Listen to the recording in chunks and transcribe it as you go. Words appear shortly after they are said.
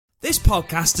This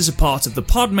podcast is a part of the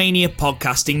Podmania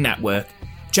podcasting network.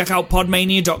 Check out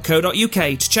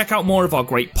podmania.co.uk to check out more of our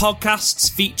great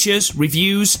podcasts, features,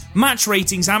 reviews, match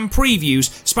ratings and previews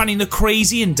spanning the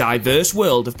crazy and diverse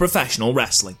world of professional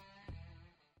wrestling.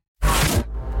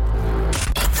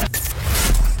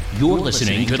 You're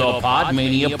listening to the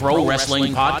Podmania Pro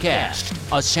Wrestling Podcast,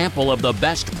 a sample of the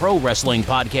best pro wrestling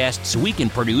podcasts we can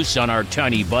produce on our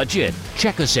tiny budget.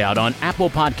 Check us out on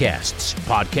Apple Podcasts,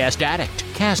 Podcast Addict,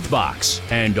 CastBox,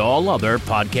 and all other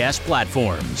podcast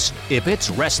platforms. If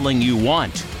it's wrestling you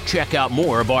want, check out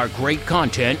more of our great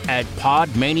content at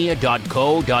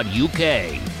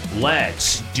podmania.co.uk.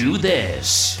 Let's do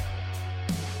this.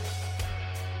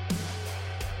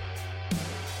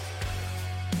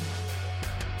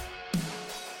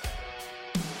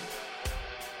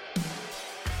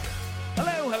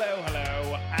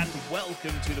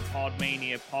 Welcome to the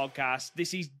Podmania podcast.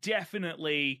 This is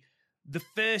definitely the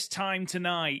first time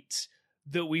tonight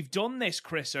that we've done this,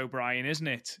 Chris O'Brien, isn't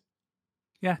it?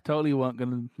 Yeah, totally weren't going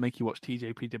to make you watch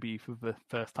TJPW for the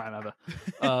first time ever.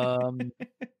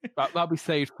 That'll be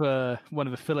saved for one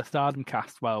of the filler Stardom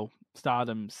casts. Well,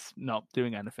 Stardom's not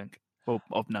doing anything of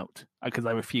note because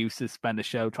I refuse to spend a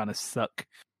show trying to suck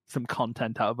some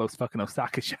content out of those fucking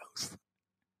Osaka shows.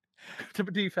 To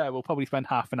be fair, we'll probably spend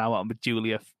half an hour on the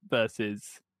Julia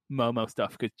versus Momo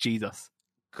stuff because Jesus.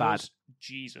 Bad.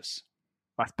 Jesus.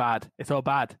 That's bad. It's all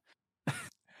bad.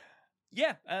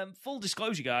 Yeah, full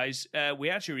disclosure, guys, we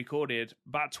actually recorded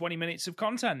about 20 minutes of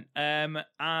content,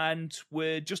 and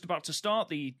we're just about to start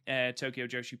the Tokyo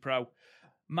Joshi Pro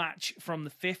match from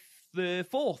the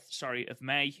 4th of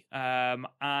May, and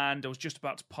I was just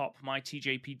about to pop my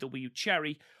TJPW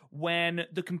cherry when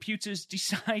the computers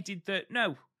decided that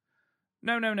no,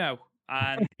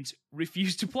 and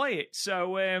refused to play it.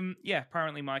 So,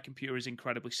 apparently my computer is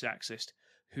incredibly sexist.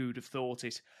 Who'd have thought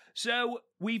it? So,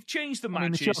 we've changed the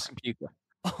matches it's your computer.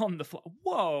 On the fly.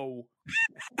 Whoa.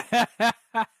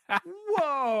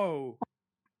 Whoa.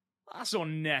 That's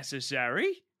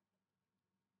unnecessary.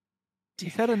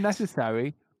 You said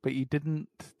unnecessary, but you didn't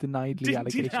deny the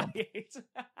allegation. Deny it.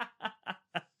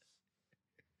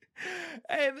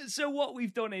 So what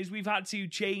we've done is we've had to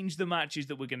change the matches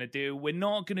that we're going to do. We're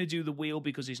not going to do the wheel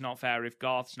because it's not fair if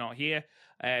Garth's not here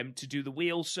to do the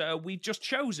wheel. So we've just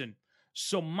chosen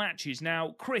some matches.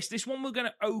 Now, Chris, this one we're going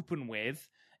to open with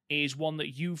is one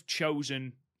that you've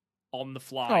chosen on the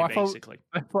fly, basically.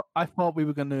 I thought we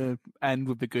were going to end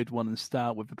with the good one and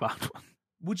start with the bad one.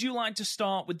 Would you like to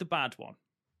start with the bad one?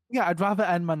 Yeah, I'd rather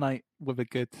end my night with a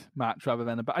good match rather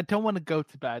than but I don't want to go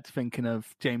to bed thinking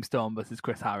of James Storm versus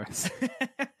Chris Harris.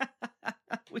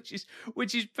 which is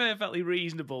perfectly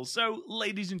reasonable. So,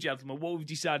 ladies and gentlemen, what we've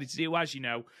decided to do, as you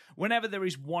know, whenever there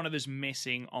is one of us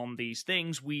missing on these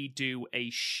things, we do a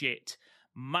shit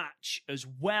match as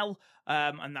well.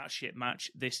 And that shit match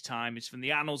this time is from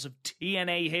the annals of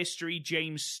TNA history,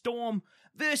 James Storm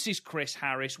versus Chris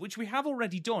Harris, which we have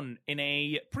already done in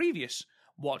a previous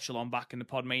Watchalong back in the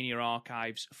Podmania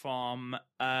archives from,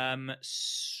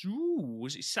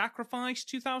 was it Sacrifice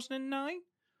 2009?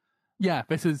 Yeah,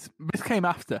 this came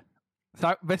after.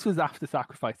 This was after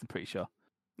Sacrifice, I'm pretty sure.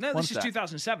 No, this is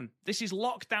 2007. This is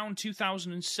Lockdown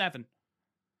 2007.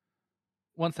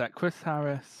 One sec. Chris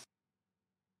Harris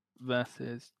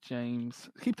versus James.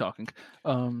 Keep talking.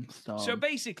 Storm. So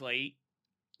basically,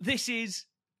 this is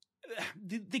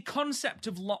the concept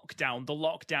of Lockdown, the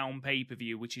Lockdown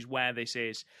pay-per-view, which is where this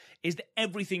is that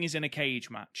everything is in a cage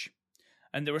match.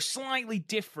 And there are slightly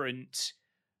different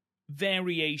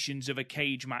variations of a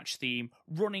cage match theme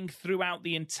running throughout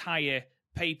the entire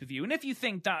pay-per-view. And if you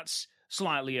think that's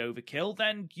slightly overkill,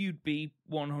 then you'd be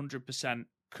 100%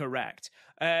 correct.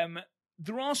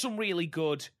 There are some really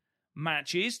good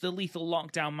matches. The Lethal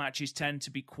Lockdown matches tend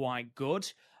to be quite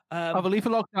good. The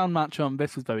Lethal Lockdown match on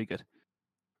this was very good.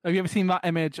 Have you ever seen that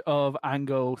image of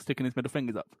Angle sticking his middle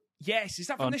fingers up? Yes, is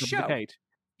that from the show?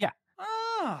 Yeah.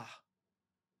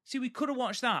 See, we could have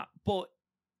watched that, but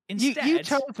instead, you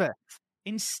chose it.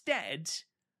 Instead,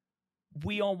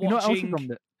 we are watching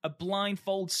a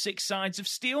Blindfold 6 Sides of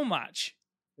Steel match,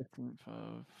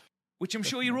 which I'm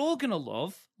sure you're all going to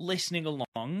love, listening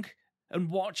along and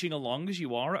watching along as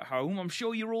you are at home. I'm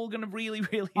sure you're all going to really,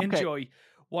 really enjoy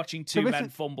watching two men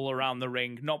fumble around the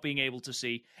ring, not being able to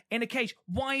see. In a cage.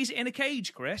 Why is it in a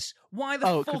cage, Chris? Why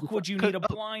the fuck would you need a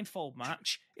blindfold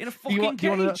match in a fucking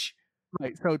cage?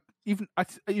 Right, so you've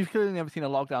clearly never seen a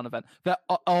Lockdown event.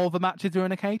 All the matches are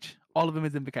in a cage? All of them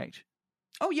is in the cage?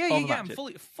 Oh, yeah. I'm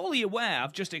fully aware.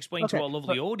 I've just explained to our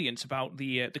lovely audience about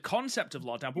the concept of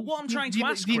Lockdown. But what I'm trying to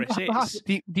ask, Chris, is...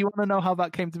 Do you want to know how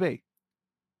that came to be?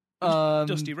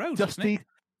 Dusty Rhodes, wasn't it?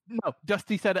 No,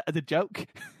 Dusty said it as a joke.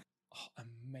 Oh,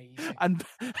 amazing. And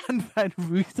then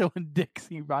Russo and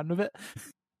Dixie ran with it.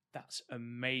 That's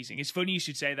amazing. It's funny you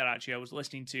should say that, actually. I was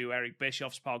listening to Eric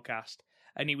Bischoff's podcast,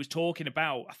 and he was talking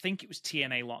about, I think it was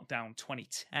TNA Lockdown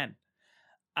 2010.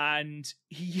 And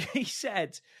he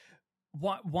said,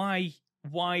 why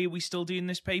are we still doing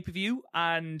this pay-per-view?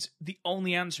 And the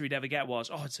only answer he'd ever get was,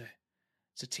 oh, it's a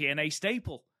TNA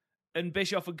staple. And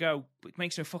Bischoff would go, it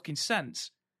makes no fucking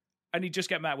sense. And he'd just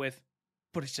get met with,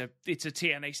 but it's a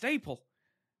TNA staple.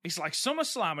 It's like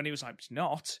SummerSlam. And he was like, it's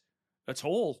not at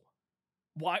all.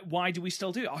 Why do we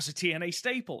still do it? Oh, it's a TNA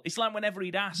staple. It's like whenever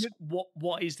he'd ask,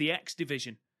 what is the X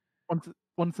division?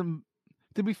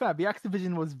 To be fair, the X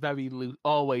division was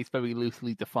always very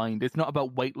loosely defined. It's not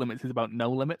about weight limits, it's about no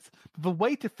limits. But the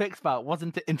way to fix that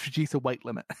wasn't to introduce a weight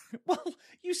limit. Well,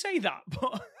 you say that,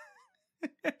 but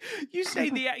you say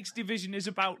the X division is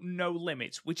about no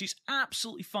limits, which is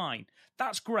absolutely fine.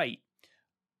 That's great.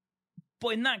 But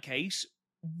in that case,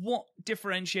 what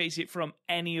differentiates it from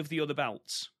any of the other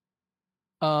belts?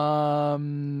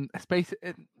 It's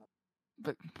basically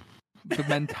the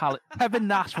mentality. Kevin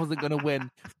Nash wasn't going to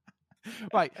win.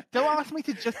 Right, don't ask me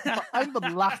to justify. I'm the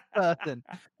last person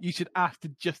you should ask to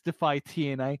justify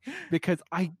TNA, because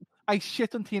I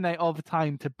shit on TNA all the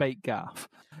time to bait Gaff.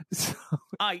 So,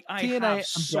 I have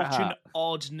such an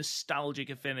odd nostalgic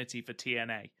affinity for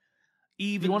TNA.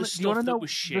 Even the stuff that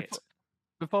was shit.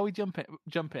 Before we jump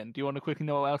in, do you want to quickly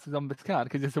know what else is on this card?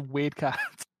 Because it's a weird card.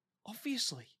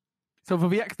 Obviously. So for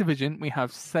the X division, we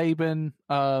have Sabin,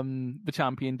 the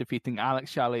champion, defeating Alex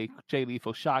Shelley, Jay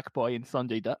Lethal, Shark Boy, and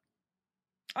Sanjay Dutt.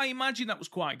 I imagine that was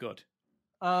quite good.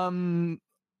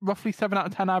 Roughly 7 out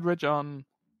of 10 average on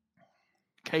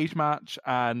Cage Match,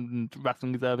 and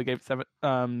Wrestling Observer gave it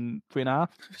 3.5.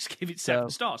 Just gave it 7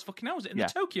 stars. Fucking hell, was it in the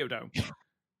Tokyo Dome?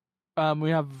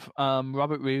 We have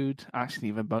Robert Roode.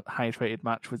 Actually, the highest rated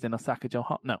match was in Osaka Joe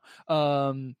Hot. No.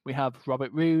 We have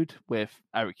Robert Roode with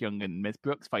Eric Young and Miz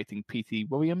Brooks fighting P.T.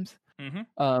 Williams.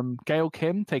 Mm-hmm. Gail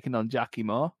Kim taking on Jackie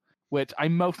Moore, which I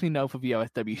mostly know for the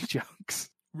OSW jokes.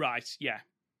 Right, yeah.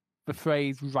 The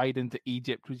phrase "ride into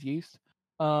Egypt" was used.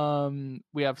 We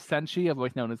have Senshi,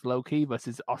 otherwise known as Loki,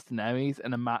 versus Austin Aries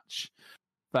in a match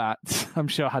that I'm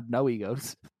sure had no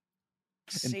egos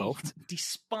involved.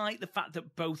 Despite the fact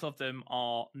that both of them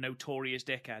are notorious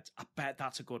dickheads, I bet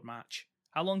that's a good match.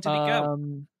 How long did it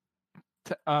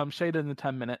go? Shaded in the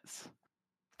 10 minutes.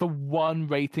 The one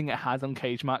rating it has on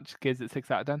Cage Match gives it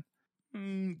 6 out of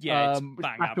 10. Yeah, it's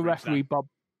bang average.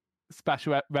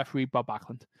 Special referee Bob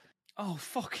Backlund. Oh,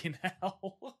 fucking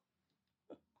hell.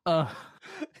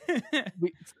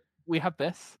 We have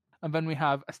this, and then we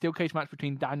have a steel cage match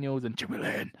between Daniels and Jimmy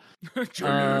Lynn.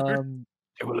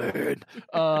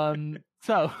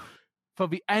 So, for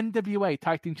the NWA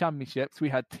Tag Team Championships, we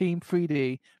had Team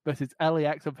 3D versus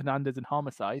LAX of Fernandez and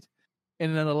Homicide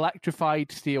in an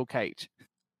electrified steel cage.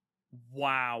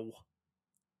 Wow.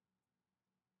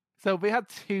 So we had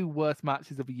 2 worst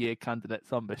matches of the year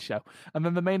candidates on this show. And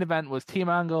then the main event was Team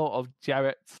Angle of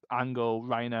Jarrett, Angle,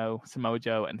 Rhino, Samoa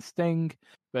Joe, and Sting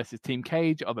versus Team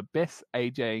Cage of Abyss,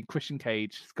 AJ, Christian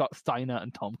Cage, Scott Steiner,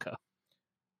 and Tomko.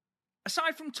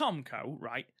 Aside from Tomko,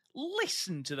 right,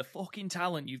 listen to the fucking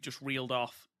talent you've just reeled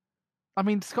off. I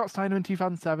mean, Scott Steiner in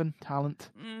 2007,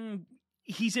 talent.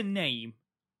 He's a name.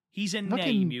 He's a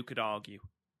name, you could argue.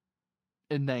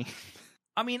 A name.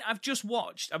 I mean, I've just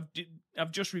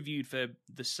reviewed for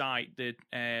the site the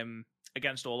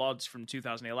Against All Odds from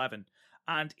 2011,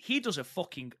 and he does a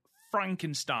fucking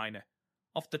Frankensteiner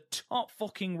off the top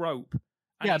fucking rope.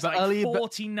 And he's like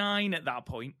 49 at that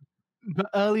point. But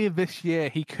earlier this year,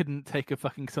 he couldn't take a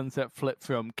fucking sunset flip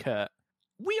from Kurt.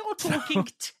 We are talking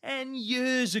 10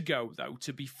 years ago, though,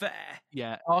 to be fair.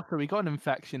 Yeah, also, he got an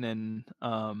infection in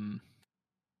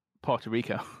Puerto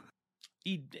Rico.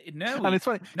 And it's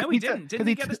funny. No, he didn't.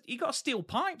 He got a steel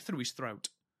pipe through his throat.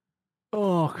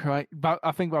 Oh, right. But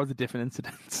I think that was a different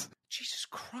incident. Jesus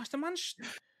Christ, the man's...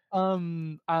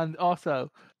 And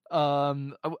also,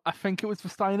 I think it was for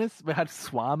Steiners. They had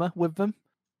Swama with them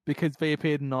because they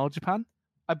appeared in All Japan.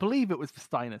 I believe it was for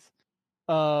Steiners.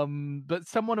 But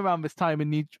someone around this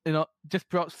time just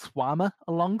brought Swama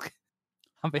along,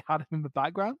 and they had him in the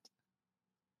background.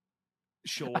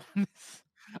 Sure.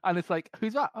 And it's like,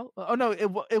 who's that? Oh no, it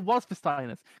was for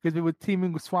Steiners because we were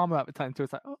teaming with Swama at the time. So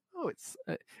it's like,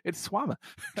 it's Swama.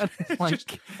 And it's like,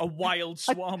 just a wild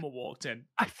Swama walked in.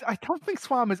 I don't think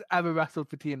Swama's ever wrestled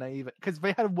for TNA either because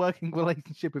they had a working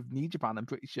relationship with New Japan. I'm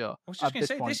pretty sure. I was just going to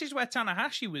say, this is where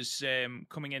Tanahashi was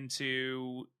coming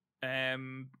into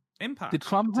Impact. Did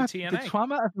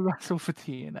Swama ever wrestle for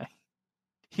TNA?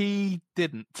 He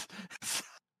didn't.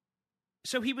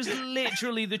 So he was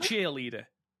literally the cheerleader.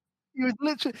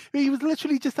 He was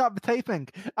literally just at the taping,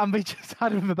 and they just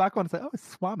had him in the background. It's like, oh,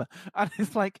 it's Swammer, and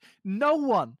it's like no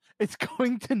one is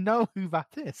going to know who that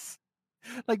is.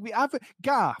 Like the average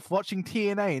Garth watching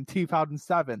TNA in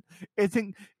 2007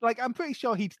 isn't like. I'm pretty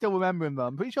sure he'd still remember him though.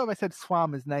 I'm pretty sure if I said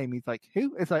Swammer's name, he's like,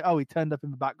 who? It's like, oh, he turned up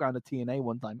in the background of TNA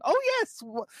one time. Oh yes,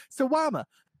 Swammer.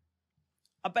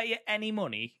 I bet you any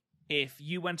money if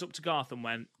you went up to Garth and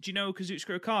went, do you know who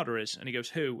Kazuchika Okada is? And he goes,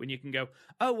 who? And you can go,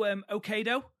 oh,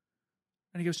 Okado.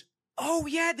 And he goes, oh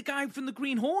yeah, the guy from the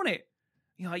Green Hornet.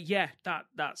 You're like, yeah,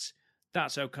 that's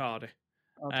Okada.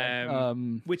 Okay.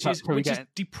 Which is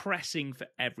depressing for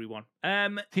everyone.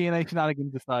 TNA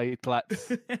shenanigans aside,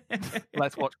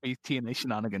 let's watch these TNA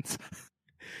shenanigans.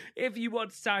 If you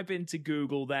want to type into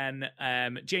Google, then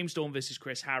James Storm versus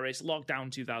Chris Harris,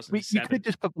 Lockdown 2007. You could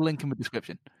just put the link in the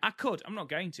description. I could. I'm not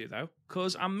going to though,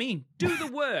 because I'm mean. Do the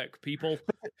work, people.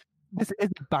 This is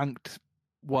a banked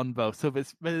one though, so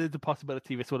there's a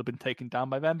possibility this would have been taken down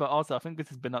by then. But also, I think this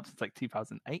has been up since like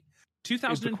 2008.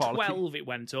 2012 it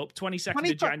went up,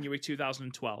 22nd of January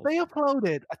 2012. They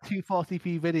uploaded a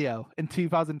 240p video in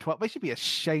 2012. They should be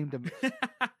ashamed of me.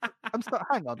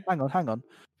 Hang on.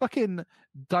 Fucking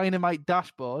Dynamite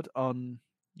Dashboard on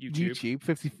YouTube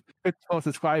 54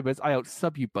 subscribers. I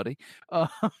out-sub you, buddy.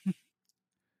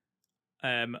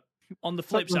 On the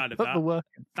flip side of that,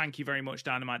 thank you very much,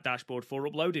 Dynamite Dashboard, for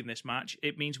uploading this match.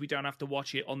 It means we don't have to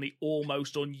watch it on the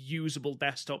almost unusable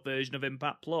desktop version of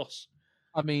Impact Plus.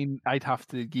 I mean, I'd have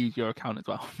to use your account as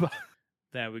well.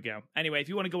 There we go. Anyway, if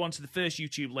you want to go on to the first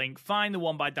YouTube link, find the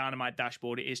one by Dynamite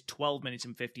Dashboard. It is 12 minutes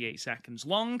and 58 seconds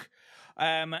long.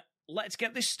 Let's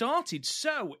get this started.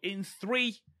 So, in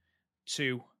 3,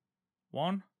 2,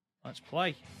 1, let's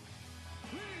play.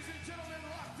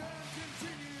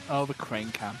 Oh, the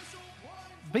crane cam.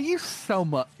 They use so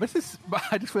much.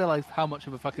 I just realised how much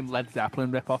of a fucking Led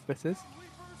Zeppelin ripoff this is.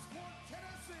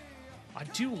 I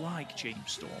do like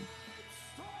James Storm.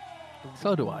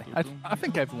 So do I. I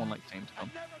think everyone likes James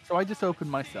Storm. So I just opened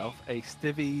myself a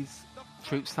Stivvy's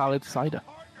fruit salad cider.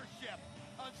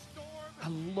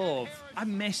 I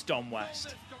miss Don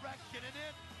West.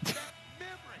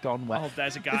 Don West. Oh,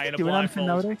 there's a guy in a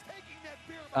blindfold.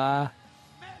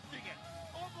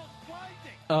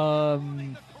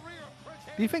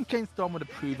 Do you think James Storm would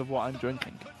approve of what I'm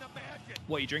drinking?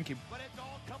 What are you drinking?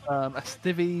 A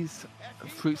Stivvy's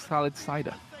fruit salad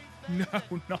cider. No,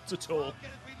 not at all.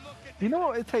 You know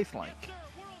what it tastes like?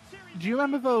 Do you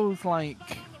remember those,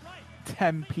 like,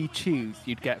 10p chews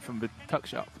you'd get from the tuck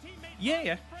shop? Yeah.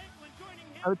 It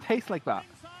would taste like that.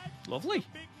 Lovely.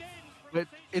 But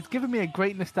it's given me a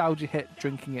great nostalgia hit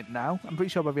drinking it now. I'm pretty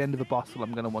sure by the end of the bottle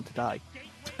I'm going to want to die.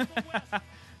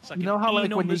 It's like you know how,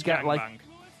 like, when you get, gangbang. like...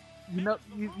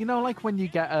 You know, like when you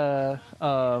get a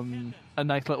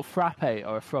nice little frappe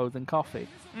or a frozen coffee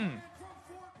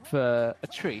for a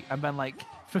treat, and then like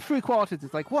for 3/4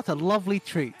 it's like, what a lovely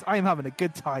treat! I am having a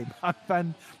good time. And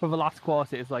then for the last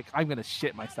quarter, it's like, I'm gonna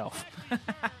shit myself.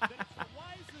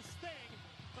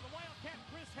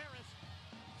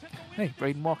 Hey,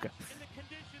 Braden Walker.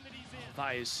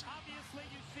 That is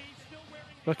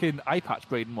fucking eye patch,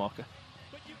 Braden Walker.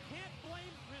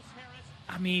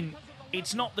 I mean,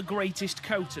 it's not the greatest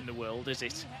coat in the world, is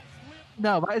it?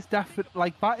 No, that is definitely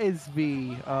like that is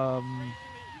the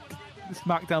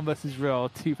SmackDown vs. Raw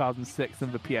 2006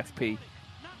 and the PSP.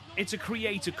 It's a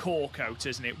creator core coat,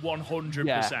 isn't it? 100%.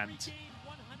 Yeah.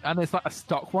 And it's like a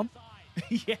stock one.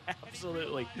 Yeah,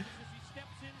 absolutely.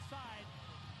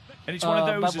 And it's one of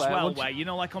those as well where, you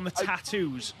know, like on the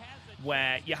tattoos,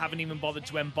 where you haven't even bothered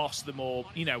to emboss them or,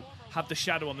 you know, have the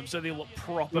shadow on them so they look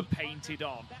proper painted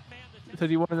on. So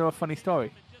do you want to know a funny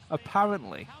story?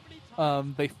 Apparently,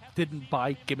 they didn't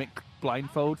buy gimmick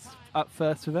blindfolds at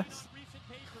first for this.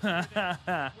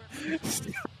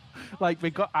 Like, they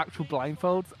got actual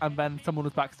blindfolds, and then someone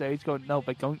was backstage going, no,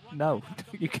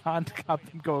 you can't have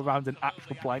them go around in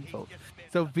actual blindfolds.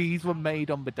 So these were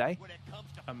made on the day.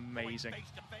 Amazing.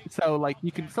 So, like,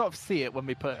 you can sort of see it when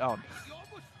we put it on.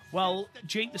 Well,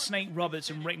 Jake the Snake Roberts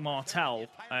and Rick Martel,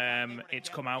 it's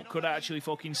come out, could actually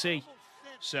fucking see.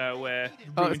 So,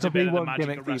 ruined a bit of the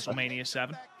magic of WrestleMania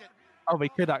 7. Oh, they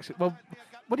could actually. Well,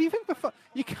 what do you think?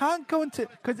 You can't go into...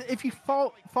 Because if you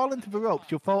fall into the ropes,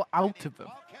 you'll fall out of them.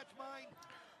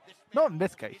 Not in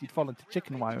this case. You'd fall into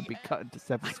chicken wire and be cut into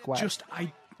 7 squares.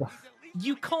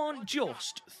 You can't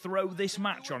just throw this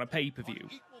match on a pay-per-view.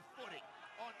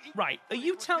 Right, are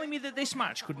you telling me that this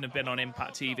match couldn't have been on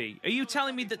Impact TV? Are you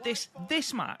telling me that this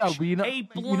match, a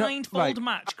blindfold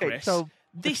match, Chris, so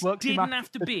this didn't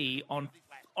have to be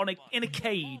in a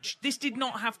cage. This did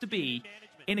not have to be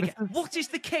In again. What is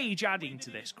the cage adding to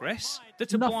this, Chris?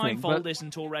 That a Nothing, blindfold but-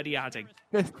 isn't already adding.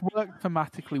 This worked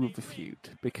thematically with the feud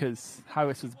because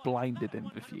Harris was blinded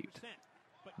in the feud.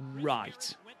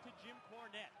 Right.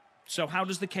 So how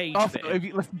does the cage Also, fit in? if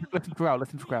you listen to crowd.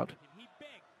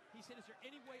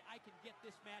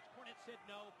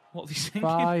 What are they thinking?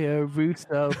 Fire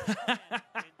Russo.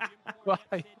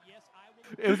 Right.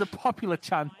 It was a popular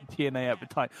chant in TNA at the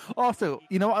time. Also,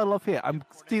 you know what I love here? I'm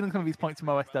stealing some of these points from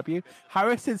OSW.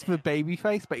 Harris is for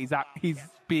babyface, but he's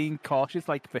being cautious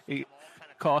like a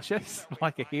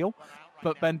heel.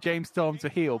 But then James Storm's a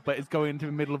heel, but is going into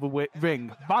the middle of a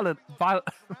ring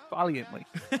valiantly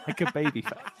like a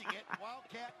babyface.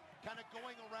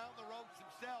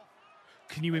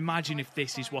 Can you imagine if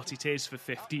this is what it is for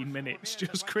 15 minutes?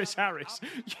 Just Chris Harris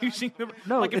using the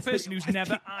No, like a it's person who's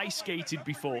never ice skated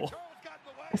before.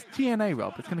 It's TNA,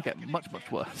 Rob. It's going to get much, much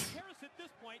worse.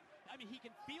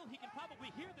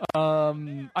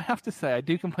 I have to say, I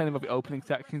do complain about the opening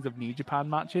sections of New Japan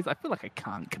matches. I feel like I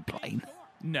can't complain.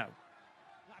 No.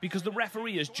 Because the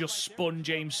referee has just spun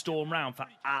James Storm round for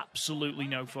absolutely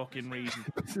no fucking reason.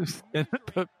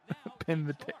 Pin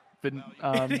the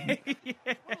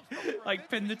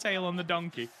tail on the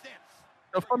donkey.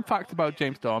 A fun fact about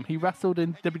James Storm, he wrestled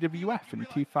in WWF in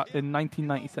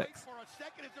 1996.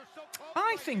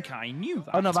 I think I knew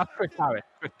that. Oh, no, that's Chris Harris.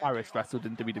 Chris Harris wrestled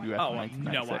in WWF Oh, in I have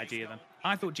 1996. no idea then.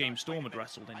 I thought James Storm had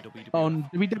wrestled in WWF. On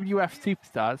WWF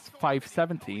Superstars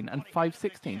 517 and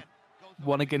 516.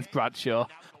 One against Bradshaw,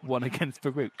 one against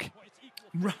Farouk.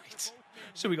 Right.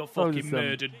 So we got Oh, fucking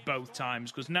murdered both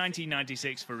times because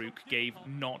 1996 Farouk gave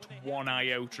not one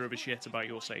iota of a shit about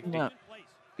your safety. No.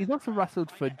 He's also wrestled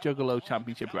for Juggalo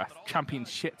Championship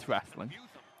Wrestling.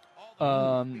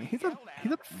 He's a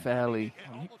fairly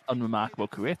unremarkable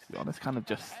career, to be honest. Kind of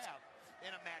just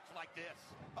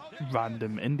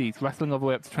random indies. Wrestling all the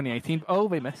way up to 2018. Oh,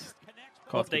 they missed.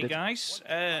 Update, guys.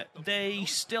 They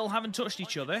still haven't touched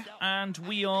each other, and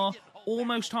we are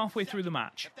almost halfway through the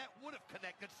match.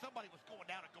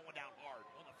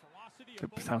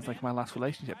 It sounds like my last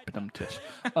relationship.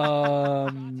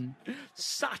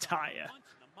 Satire.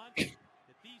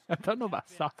 I don't know about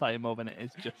satire more than it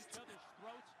is just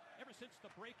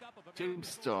James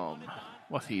Storm.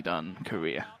 What's he done?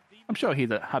 Career. I'm sure he's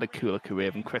had a cooler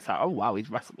career than Chris Harris. Oh wow, he's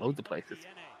wrestled loads of places.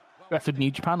 Wrestled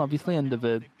New Japan, obviously, under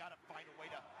the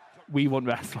We Want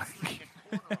Wrestling.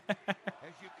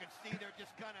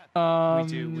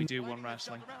 We do want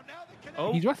wrestling.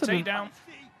 Oh, he's wrestled take down.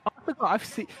 Oh, I forgot.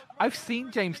 I've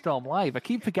seen James Storm live. I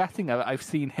keep forgetting I've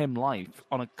seen him live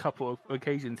on a couple of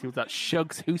occasions. He was at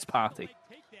Shug's Hoose Party.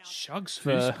 Shug's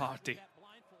Hoose Party.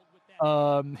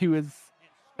 He was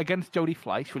against Jody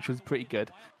Fleisch, which was pretty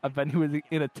good. And then he was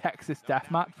in a Texas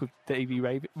death match with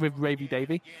Ravy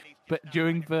Davey. But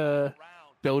during the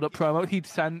build-up promo, he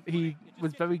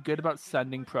was very good about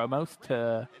sending promos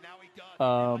to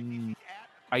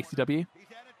ICW.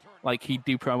 Like, he'd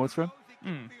do promos for him.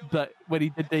 But when he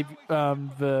did the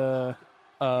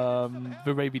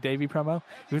Ravy Davey promo,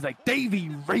 he was like, Davey,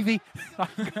 Ravy!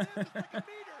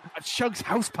 At Shug's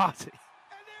house party.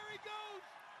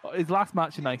 His last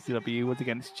match in ICW was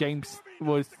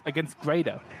against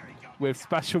Grado with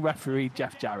special referee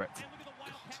Jeff Jarrett.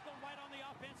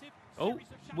 Oh,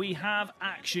 we have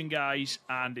action, guys,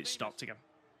 and it stopped again.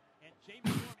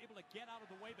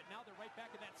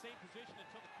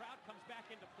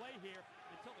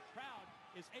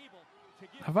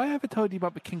 Have I ever told you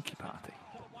about the kinky party?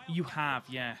 You have,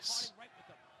 yes.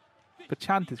 The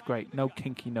chant is great. No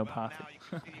kinky, no party.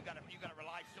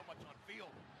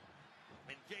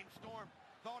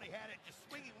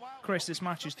 Chris, this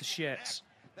match is the shits.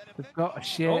 They've got a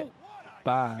shit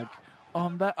bag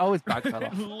on there. Oh, his bag fell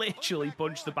off. Literally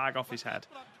punched the bag off his head.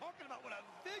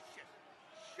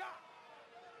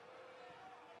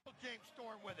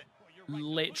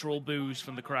 Literal boos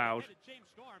from the crowd.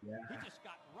 Yeah.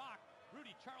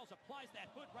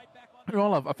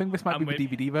 I think this might be the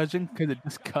DVD version because it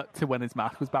just cut to when his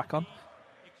mask was back on.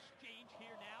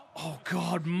 Oh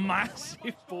God,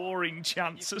 massive boring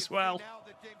chants as well.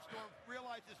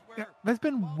 Yeah, there's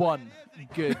been one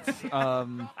good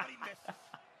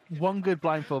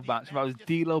blindfold match. That was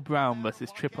D'Lo Brown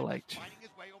versus Triple H.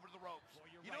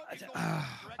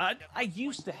 I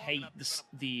used to hate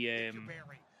the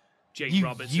Jake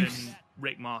Robertson,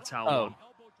 Rick Martel one,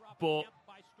 but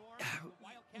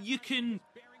you can.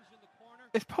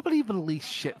 It's probably the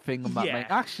least shit thing on that. Yeah. Mate.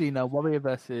 Actually, no. Warrior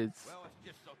versus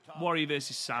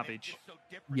Savage.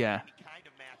 Yeah.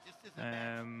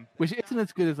 Which isn't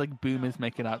as good as like Boomers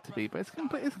make it out to be, but it's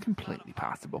completely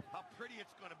passable.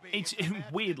 It's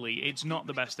weirdly, it's not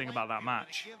the best thing about that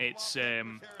match. It's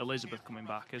Elizabeth coming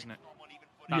back, isn't it?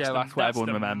 That's what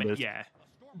everyone remembers. Yeah.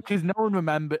 Because no one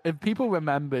remembered. If people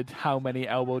remembered how many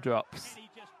elbow drops,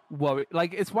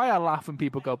 like it's why I laugh when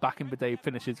people go back in the day.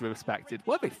 Finishes were respected.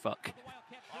 What the fuck?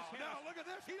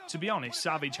 To be honest,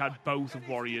 Savage had both of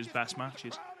Warrior's best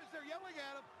matches.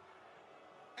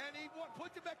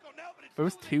 There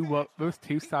was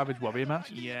two Savage Warrior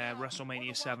matches. Yeah,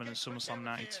 WrestleMania 7 and SummerSlam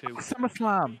 92.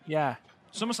 SummerSlam, yeah.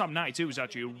 SummerSlam 92 was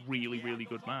actually a really, really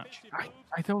good match.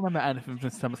 I don't remember anything from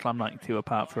SummerSlam 92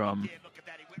 apart from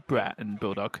Brett and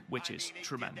Bulldog. Which is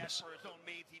tremendous.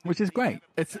 Which is great.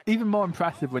 It's even more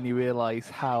impressive when you realise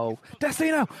how...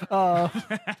 Destino!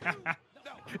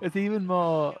 It's even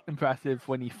more impressive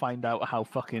when you find out how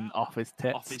fucking off his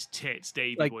tits. Off his tits,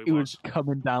 Davey like, Boy he was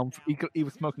coming down... He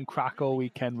was smoking crack all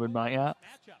weekend with Night Out.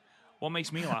 What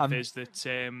makes me laugh is that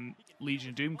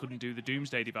Legion of Doom couldn't do the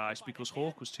Doomsday device because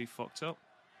Hawk was too fucked up.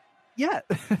 Yeah.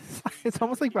 It's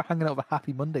almost like we're hanging out with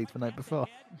Happy Mondays the night before.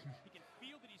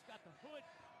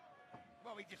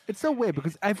 It's so weird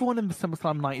because everyone in the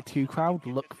SummerSlam 92 crowd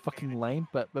looked fucking lame,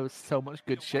 but there was so much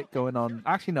good shit going on.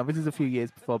 Actually, no, this is a few years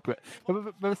before Brit.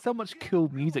 But there was so much cool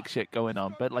music shit going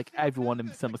on, but like everyone in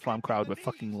the SummerSlam crowd were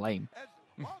fucking lame.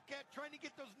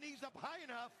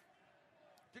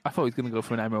 I thought he was going to go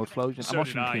for an Emerald Explosion. So I'm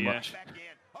watching too yeah. much.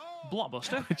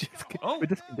 Blockbuster? We're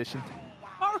just conditioned.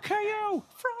 RKO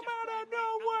from out of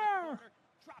nowhere!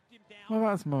 Well,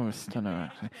 that's more a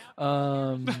stunner, actually.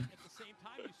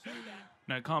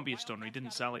 No, it can't be a stunner. He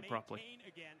didn't sell it properly.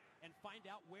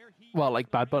 Well,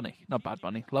 like Bad Bunny. Not Bad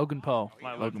Bunny. Logan Paul.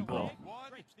 Like Logan Paul.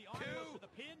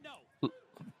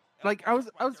 Like, I was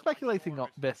speculating on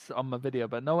this on my video,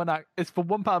 but no one... It's for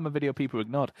one part of my video people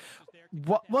ignored.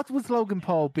 What was Logan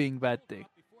Paul being there to do?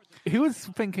 Who was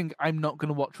thinking, I'm not going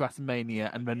to watch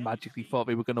WrestleMania, and then magically thought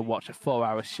we were going to watch a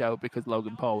 4-hour show because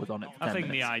Logan Paul was on it for 10 I think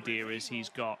minutes? the idea is he's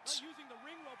got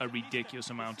a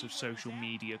ridiculous amount of social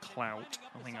media clout.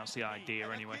 I think that's the idea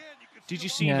anyway. Did you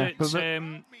see that... But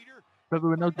there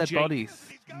were no dead bodies.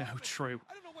 No, true.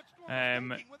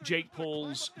 Jake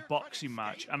Paul's boxing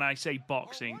match, and I say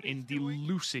boxing in the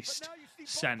loosest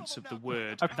sense of the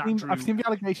word. I've seen the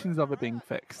allegations of it being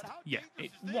fixed. Yeah,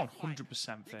 it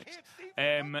 100% fixed.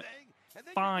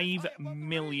 5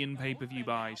 million pay-per-view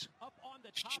buys.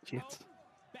 Shit.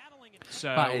 So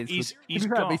That is, he's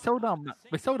got... They sold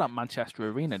out Manchester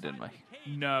Arena, didn't they?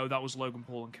 No, that was Logan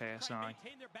Paul and KSI.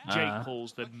 Jake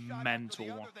Paul's the mental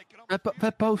one.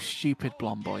 They're both stupid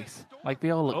blonde boys. Like,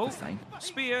 they all look the same.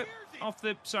 Spear off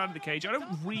the side of the cage. I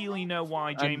don't really know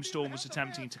why James Storm was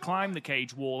attempting to climb the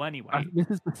cage wall anyway. This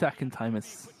is the second time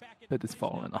that it's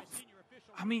fallen off.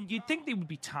 I mean, you'd think they would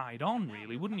be tied on,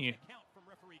 really, wouldn't you?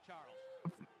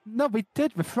 No, we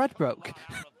did. The thread broke.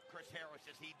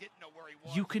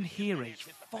 You can hear a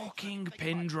fucking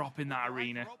pin drop in that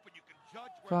arena.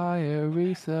 Fire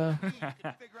Russo.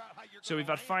 So we've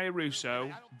had Fire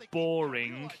Russo,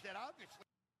 boring.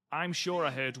 I'm sure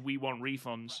I heard We Want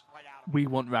Refunds. We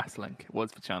Want Wrestling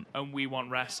was the chant. And We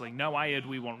Want Wrestling. No, I heard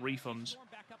We Want Refunds.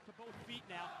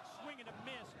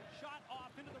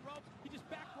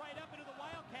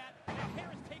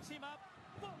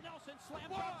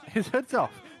 His hood's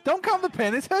off. Don't count the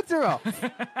pin, his hoods are off.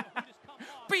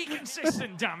 Be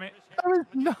consistent, damn it. There is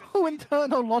no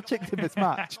internal logic to this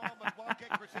match.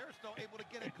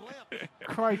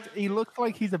 Christ, he looks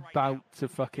like he's about to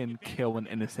fucking kill an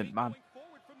innocent man.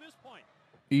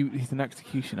 He's an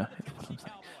executioner. Is what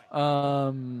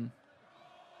I'm saying.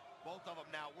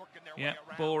 Yeah,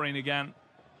 boring again.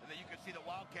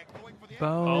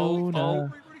 Oh no!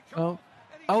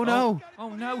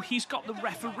 Oh no, he's got the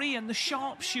referee and the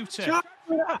sharpshooter.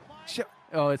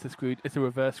 Oh, it's a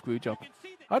reverse screw job.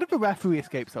 How did the referee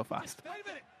escape so fast?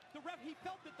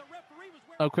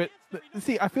 Oh, quit.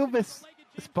 See, I feel this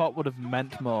spot would have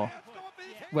meant more,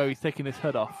 where he's taking his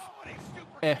hood off.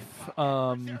 If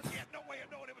Oh my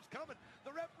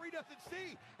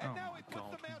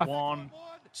god. 1,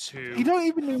 2, you don't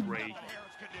even need 3.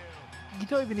 You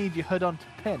don't even need your hood on to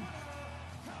pin.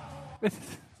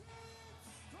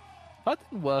 That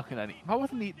didn't work in any.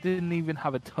 Didn't even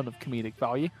have a ton of comedic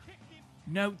value.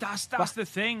 No, that's the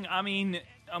thing. I mean,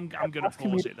 I'm going to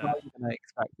pause it there. Than I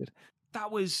expected.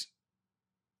 That was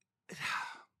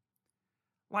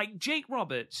like Jake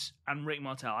Roberts and Rick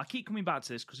Martel. I keep coming back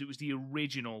to this because it was the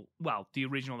original. Well, the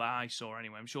original that I saw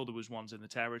anyway. I'm sure there was ones in the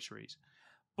territories,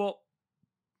 but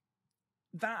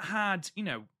that had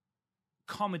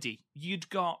comedy. You'd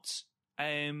got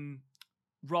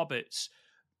Roberts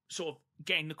sort of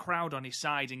getting the crowd on his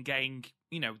side and getting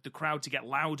the crowd to get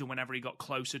louder whenever he got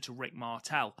closer to Rick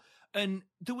Martel. And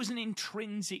there was an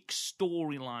intrinsic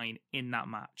storyline in that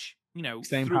match.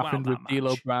 Same happened with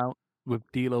D'Lo Brown. with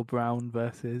D'Lo Brown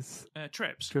versus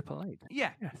Trips. Triple H.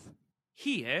 Yeah. Yes.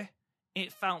 Here,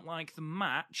 it felt like the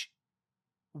match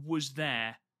was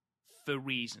there for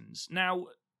reasons. Now,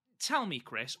 tell me,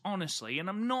 Chris, honestly, and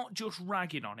I'm not just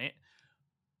ragging on it,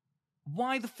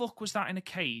 why the fuck was that in a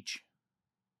cage?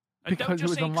 And Because don't just it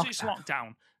was say on because it's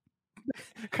lockdown.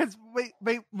 Because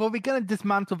were we going to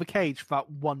dismantle the cage for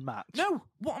that one match? No,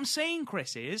 what I'm saying,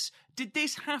 Chris, is did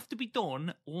this have to be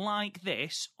done like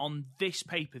this on this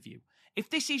pay-per-view? If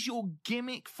this is your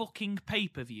gimmick fucking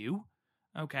pay-per-view,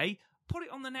 okay, put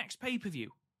it on the next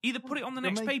pay-per-view. Either put it on the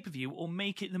next pay-per-view or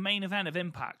make it the main event of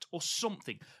Impact or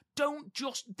something. Don't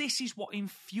just... This is what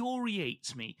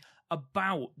infuriates me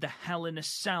about the Hell in a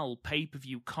Cell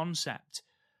pay-per-view concept.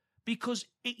 Because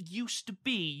it used to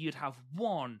be you'd have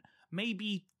one,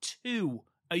 maybe two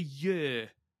a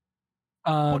year.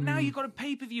 But now you've got a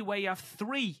pay-per-view where you have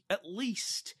three at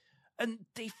least. And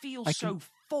they feel so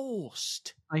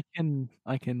forced. I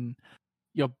can...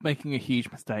 You're making a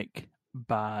huge mistake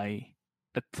by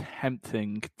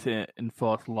attempting to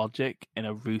enforce logic in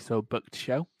a Russo-booked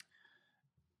show.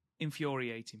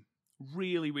 Infuriating.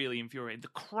 Really, really infuriating. The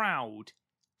crowd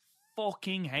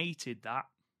fucking hated that.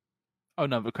 Oh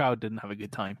no, the crowd didn't have a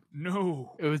good time.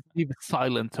 No. It was either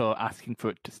silent or asking for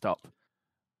it to stop.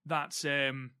 That's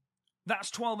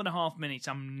 12 and a half minutes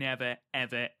I'm never,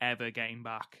 ever, ever getting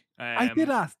back. I did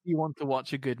ask, do you want to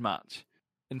watch a good match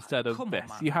instead of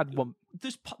this? On, you had one.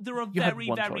 There are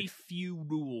very, very few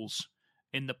rules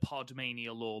in the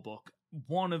Podmania law book.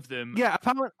 One of them... Yeah,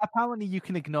 apparently you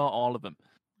can ignore all of them.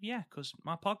 Yeah, because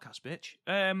my podcast, bitch.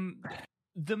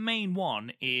 The main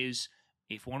one is...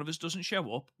 If one of us doesn't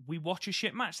show up, we watch a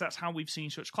shit match. That's how we've seen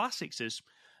such classics as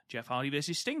Jeff Hardy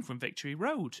versus Sting from Victory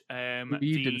Road.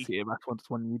 You didn't see it. That's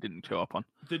one you didn't show up on.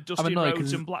 The Dusty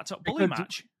Rhodes and Blacktop Bully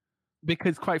match.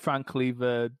 Because, quite frankly,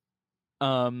 the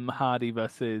Hardy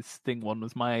versus Sting one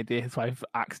was my idea, so I've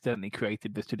accidentally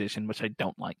created this tradition, which I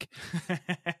don't like.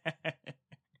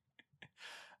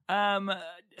 I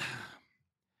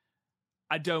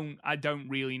don't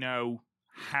really know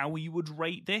how you would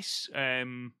rate this.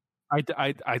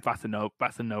 That's a no.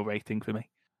 That's a no rating for me.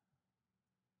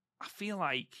 I feel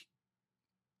like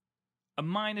a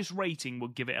minus rating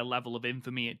would give it a level of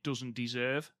infamy it doesn't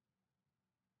deserve.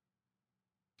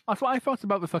 That's what I thought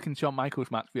about the fucking Shawn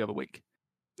Michaels match the other week.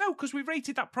 No, because we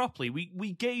rated that properly.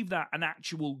 We gave that an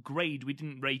actual grade. We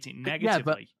didn't rate it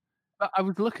negatively. Yeah, but I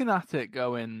was looking at it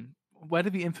going, where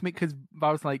did the infamy... Because that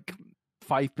was like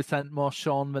 5% more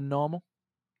Shawn than normal.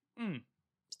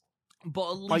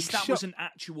 But at least that was an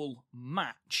actual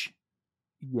match.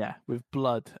 Yeah, with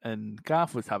blood, and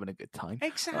Garth was having a good time.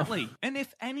 Exactly. And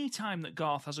if any time that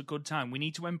Garth has a good time, we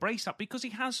need to embrace that because he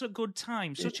has a good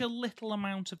time, such a little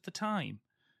amount of the time.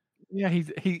 Yeah,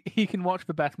 he can watch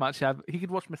the best match ever. He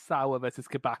could watch Misawa versus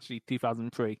Kibashi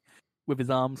 2003 with his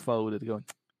arms folded going,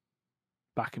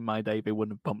 back in my day, they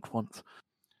wouldn't have bumped once.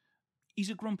 He's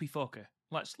a grumpy fucker.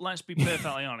 Let's be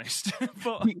perfectly honest.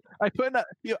 But I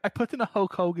put in a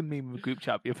Hulk Hogan meme in the group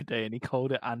chat the other day, and he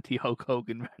called it anti-Hulk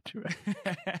Hogan rhetoric.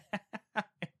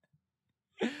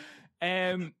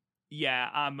 Yeah,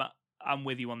 I'm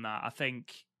with you on that. I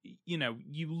think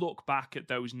you look back at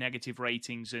those negative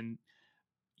ratings, and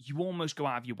you almost go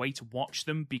out of your way to watch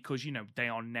them because they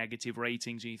are negative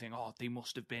ratings, and you think, oh, there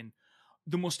must have been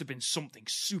something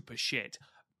super shit.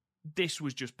 This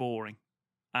was just boring,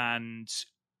 and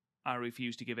I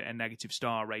refuse to give it a negative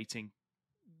star rating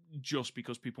just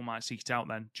because people might seek it out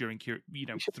then during through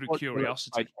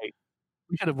curiosity.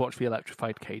 We should have watched the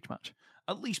electrified cage match.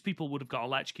 At least people would have got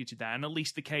electrocuted there, and at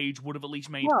least the cage would have at least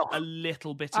made a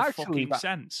little bit of fucking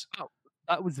sense.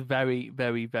 That was very,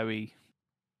 very, very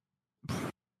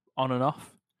on and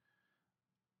off.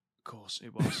 Of course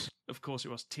it was. Of course it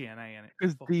was TNA in it.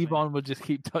 Because Devon would just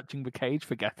keep touching the cage,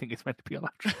 forgetting it's meant to be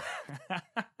electric.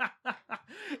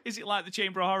 Is it like the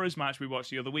Chamber of Horrors match we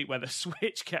watched the other week where the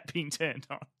switch kept being turned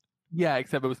on? Yeah,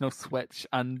 except there was no switch,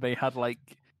 and they had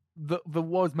the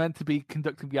was meant to be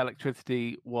conducting the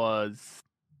electricity was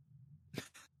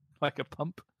like a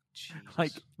pump, Jesus.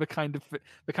 Like the kind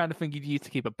of thing you'd use to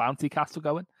keep a bouncy castle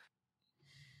going.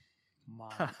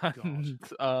 My God.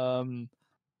 And,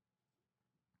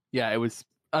 yeah, it was,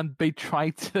 and they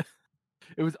tried to.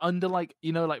 It was under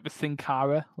the Sin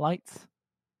Cara lights.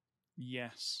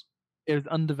 Yes. It was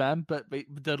under them, but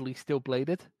Dudley still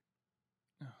bladed.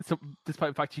 Oh. So,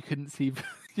 despite the fact you couldn't see,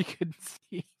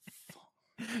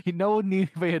 no one knew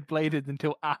they had bladed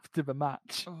until after the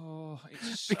match. Oh,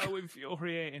 it's so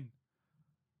infuriating.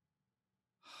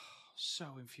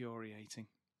 So infuriating.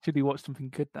 Should we watch something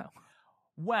good now?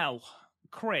 Well,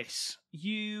 Chris,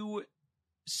 you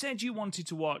said you wanted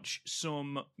to watch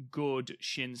some good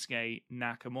Shinsuke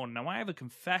Nakamura. Now, I have a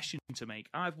confession to make.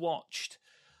 I've watched,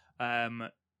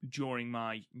 during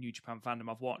my New Japan fandom,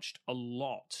 I've watched a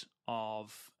lot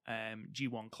of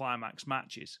G1 Climax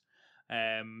matches,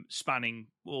 spanning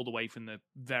all the way from the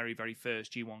very, very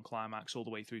first G1 Climax all the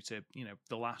way through to,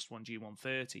 the last one, G1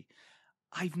 30.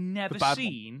 I've never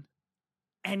seen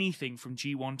anything from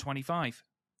G1 25,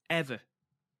 ever.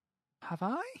 Have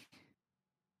I?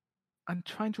 I'm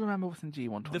trying to remember what's in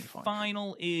G1 25. The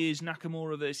final is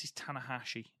Nakamura versus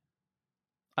Tanahashi.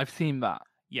 I've seen that.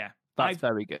 Yeah. That's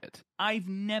very good. I've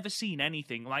never seen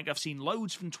anything. Like, I've seen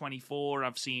loads from 24,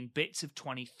 I've seen bits of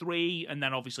 23, and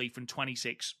then obviously from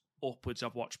 26 upwards,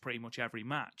 I've watched pretty much every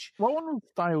match. What one was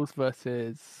Styles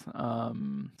versus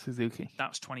Suzuki?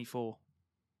 That's 24.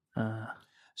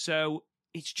 So,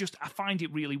 it's just, I find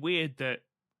it really weird that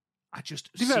I just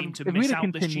seem to miss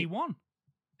out this G1.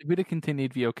 If we'd have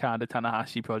continued the Okada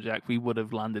Tanahashi project, we would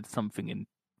have landed something in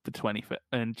the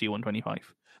G1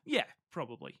 25. Yeah,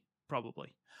 probably.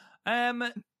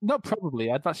 Not probably.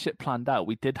 I had that shit planned out.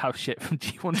 We did have shit from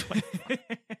G1 25.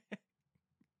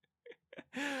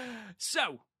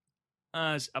 So,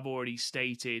 as I've already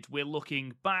stated, we're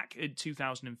looking back at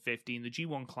 2015, the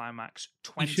G1 Climax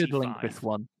 25. You should link this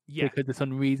one. Yeah. Because it's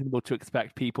unreasonable to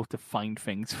expect people to find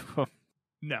things from...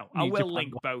 No, I will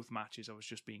link both matches. I was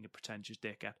just being a pretentious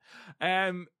dickhead.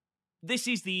 This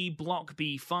is the Block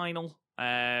B final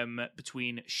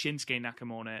between Shinsuke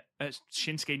Nakamura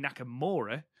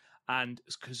and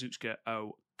Kazuchika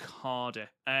Okada.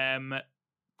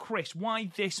 Chris,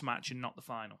 why this match and not the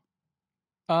final?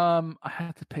 I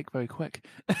had to pick very quick.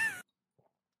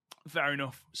 Fair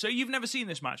enough. So you've never seen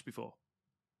this match before?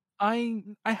 I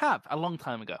have, a long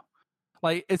time ago.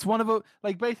 Like, it's one of the...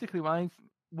 Like, basically,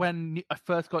 when I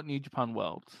first got New Japan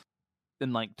World in,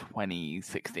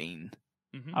 2016,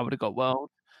 I would have got World.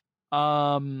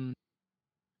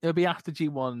 It'll be after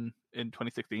G1 in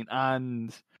 2016,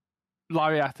 and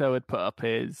Lariato had put up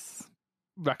his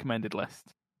recommended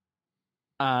list.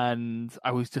 And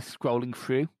I was just scrolling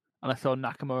through, and I saw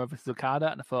Nakamura versus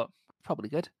Okada, and I thought, probably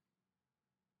good.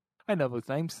 I know those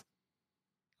names.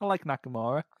 I like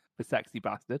Nakamura, the sexy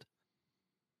bastard.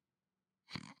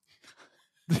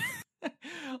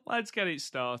 Let's get it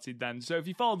started then. So if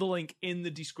you follow the link in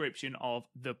the description of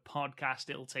the podcast,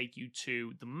 it'll take you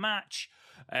to the match.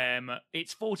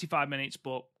 It's 45 minutes,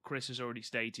 but Chris has already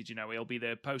stated, it'll be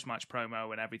the post-match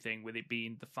promo and everything, with it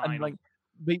being the final. And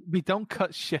we don't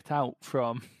cut shit out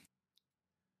from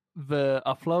the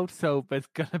upload, so there's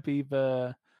gonna be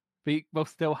we'll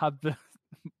still have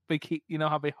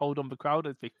how they hold on the crowd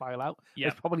as they file out. Yeah,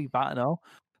 it's probably that and all.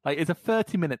 It's a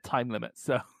 30-minute time limit,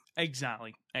 so.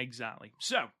 Exactly.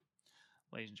 So,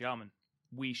 ladies and gentlemen,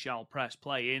 we shall press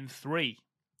play in 3,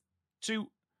 2,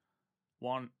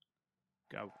 1,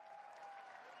 go.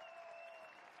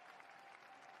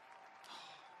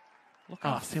 Look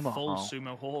how full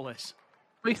Sumo Hall is.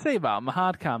 What do you say about my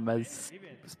hard cam as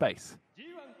space?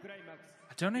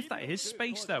 I don't know if that is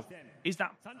space, though. Is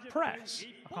that press?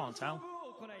 I can't tell.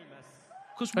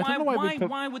 Because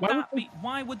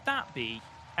why would that be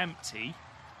empty?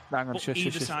 Hang on, but shush,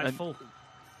 either side full.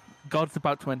 God's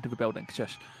about to enter the building.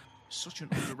 Shush. Such an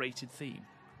underrated theme.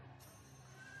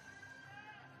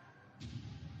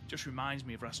 Just reminds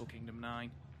me of Wrestle Kingdom 9.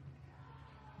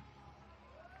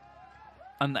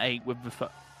 And 8 with the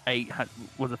 8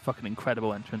 was a fucking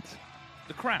incredible entrance.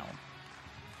 The Crown.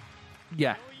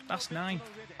 Yeah, that's 9.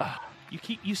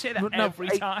 You say that every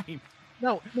time.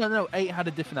 No. 8 had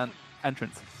a different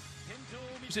entrance.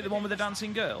 Was it the one with the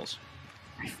dancing girls?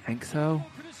 I think so.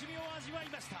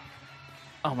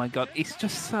 Oh my god, he's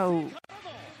just so...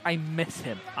 I miss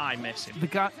him. The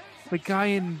guy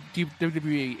in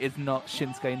WWE is not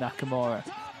Shinsuke Nakamura.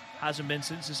 Hasn't been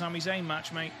since the Sami Zayn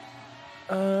match, mate.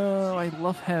 Oh, I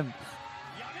love him.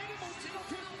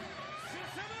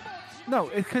 No,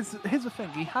 because here's the thing.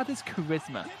 He had his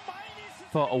charisma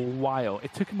for a while.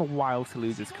 It took him a while to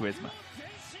lose his charisma.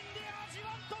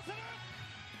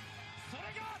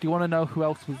 Do you want to know who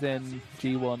else was in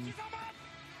G1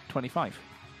 25?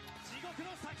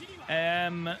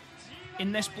 In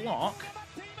this block?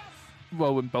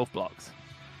 Well, in both blocks.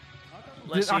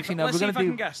 Let's see if I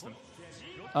can guess them.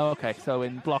 Oh, okay, so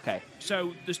in block A.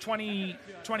 So there's 20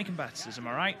 competitors, am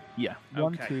I right? Yeah. Okay.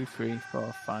 1, 2, 3,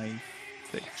 4, 5,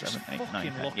 6, 7, 8,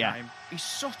 9, 10. Yeah. Him.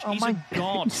 He's a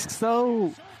god.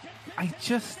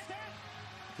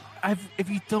 If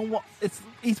you don't want,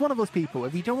 he's one of those people.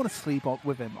 If you don't want to sleep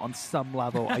with him on some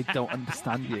level, I don't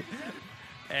understand you.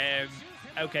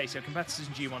 Okay, so competitors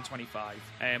in G1 25.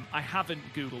 I haven't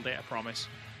Googled it, I promise.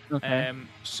 Okay.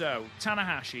 So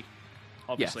Tanahashi,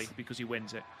 obviously, Yes. because he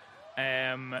wins it.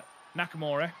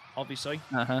 Nakamura, obviously.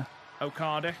 Uh-huh.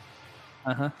 Okada.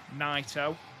 Uh-huh.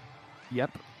 Naito.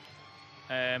 Yep.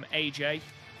 AJ.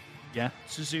 Yeah.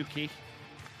 Suzuki.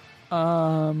 No.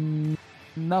 Oh,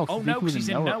 Suzuki no, because was he's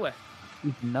in Noah.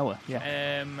 He's in Noah,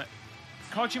 yeah.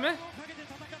 Kojima.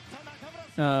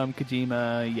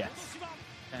 Kojima, yes.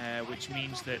 Which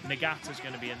means that Nagata's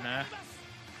going to be in there.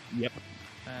 Yep.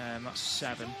 That's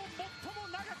 7.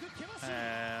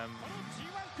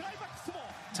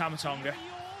 Tamatonga.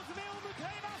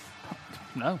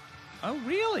 No. Oh,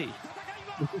 really?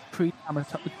 This is pre-Tama.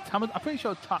 I'm pretty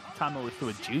sure Tama was still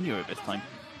a junior at this time.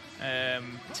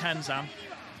 Tenzan.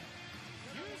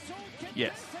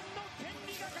 Yes.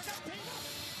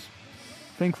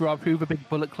 Think Rob, who the big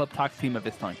Bullet Club tag team at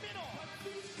this time?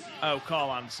 Oh,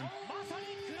 Carl Anderson.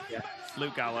 Yeah.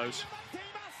 Luke Gallows.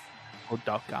 Or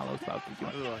Doc Gallows, about to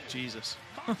join. Oh, Jesus.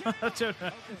 I don't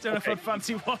know if I'd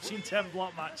fancy watching 10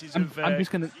 block matches of I'm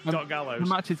just gonna. Doc Gallows.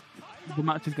 The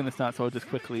match is going to start, so I'll just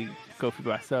quickly go through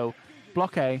the rest. So,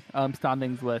 Block A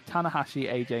standings were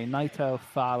Tanahashi, AJ, Naito,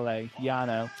 Fale,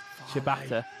 Yano,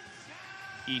 Shibata,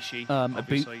 Ishii,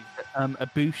 obviously.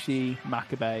 Ibushi,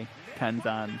 Makabe,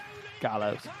 Tenzan,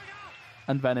 Gallows.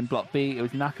 And then in Block B, it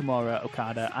was Nakamura,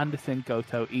 Okada, Anderson,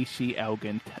 Goto, Ishii,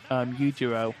 Elgin,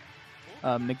 Yujiro,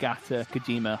 Nagata,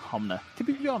 Kojima, Homna. To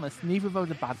be honest, neither of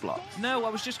those are bad blocks. No, I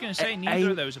was just going to say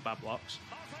neither of those are bad blocks.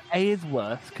 A is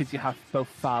worse because you have both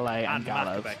Fale and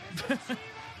Gallows. Makabe.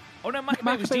 Oh no,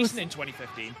 Makabe was decent in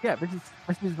 2015. Yeah, this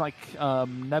is like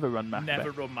never run Makabe.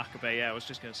 Never run Makabe. Yeah, I was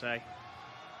just going to say.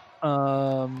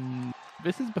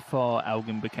 This is before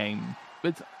Elgin became.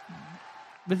 This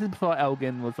is before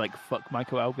Elgin was like fuck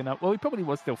Michael Elgin out. Well, he probably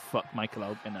was still fuck Michael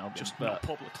Elgin, just but not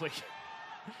publicly.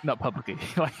 Not publicly.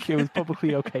 Like it was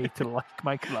publicly okay to like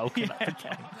Michael Elgin at the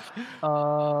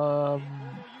time.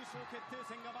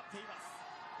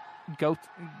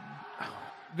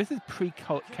 This is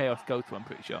pre-Chaos Goto, I'm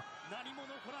pretty sure.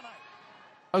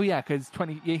 Oh yeah, because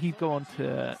he'd go on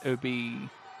to, it would be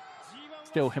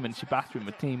still him and Shibata in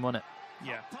the team, wasn't it?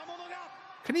 Yeah.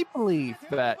 Can you believe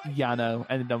that Yano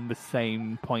ended on the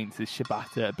same points as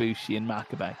Shibata, Ibushi, and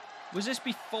Makabe? Was this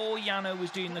before Yano was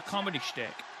doing the comedy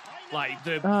shtick? Like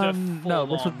the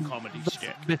full-on comedy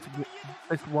shtick?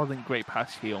 This wasn't Great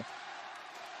Pass heel.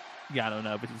 Yano,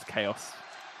 no, this is Chaos.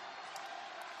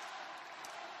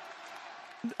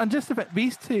 And just a bit,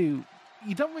 these two,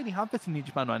 you don't really have this in New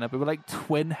Japan right now, but we're like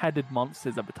twin-headed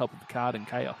monsters at the top of the card in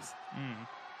Chaos. Mm.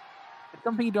 It's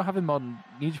something you don't have in modern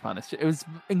New Japan. It was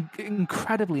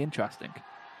incredibly interesting.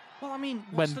 Well, I mean,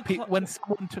 when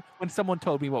someone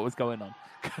told me what was going on,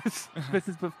 because this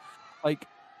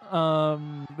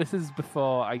is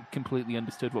before I completely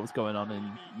understood what was going on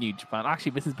in New Japan.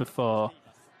 Actually, this is before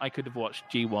I could have watched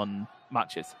G1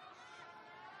 matches,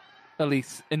 at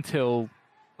least until.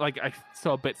 Like I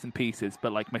saw bits and pieces,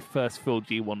 but like my first full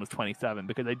G1 was 27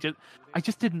 because I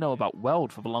just didn't know about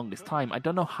Weld for the longest time. I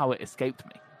don't know how it escaped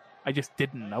me. I just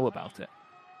didn't know about it.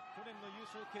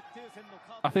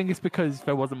 I think it's because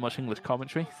there wasn't much English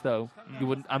commentary, so you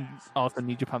wouldn't. And also,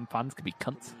 New Japan fans could be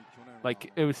cunts.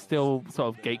 Like it was still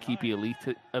sort of gatekeepy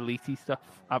elite stuff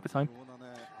at the time.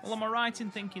 Well, am I right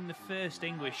in thinking the first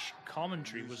English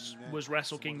commentary was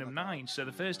Wrestle Kingdom 9? So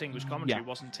the first English commentary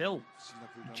wasn't until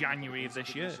January of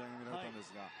this year.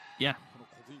 Yeah.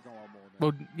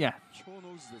 Well, yeah.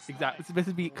 Exactly. So this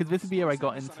would be the year I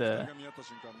got into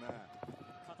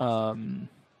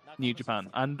New Japan,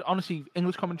 and honestly,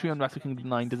 English commentary on Wrestle Kingdom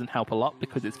 9 doesn't help a lot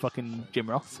because it's fucking Jim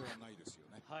Ross.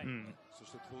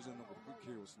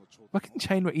 Fucking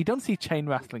chain. You don't see chain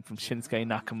wrestling from Shinsuke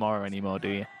Nakamura anymore, do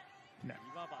you? No.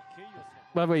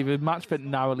 By the way, the match that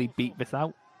narrowly beat this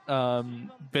out, that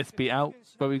we're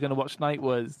going to watch tonight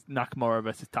was Nakamura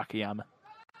versus Takayama.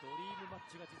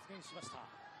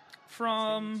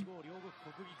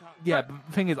 Yeah, but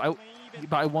the thing is,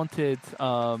 I wanted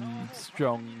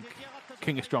strong,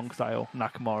 King of Strong style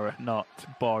Nakamura, not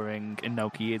boring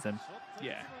Inokiism.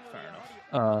 Yeah, fair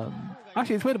enough.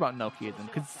 Actually, it's weird about Inokiism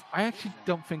because I actually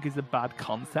don't think it's a bad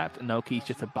concept. Inoki's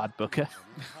just a bad booker.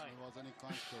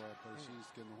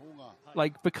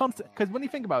 Like the concept, because when you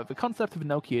think about it, the concept of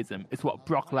Inokiism is what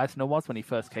Brock Lesnar was when he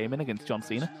first came in against John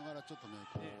Cena,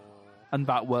 and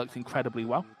that works incredibly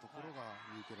well.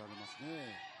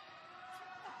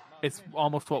 It's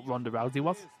almost what Ronda Rousey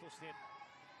was.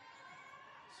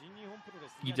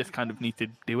 You just kind of need to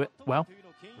do it well.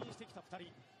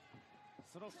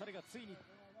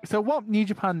 So, what New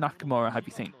Japan Nakamura have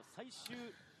you seen?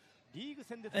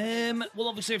 Well,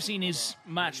 obviously I've seen his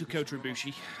match with Kota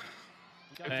Ibushi.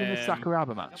 It's in the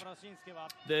Sakuraba match.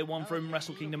 The one from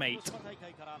Wrestle Kingdom 8.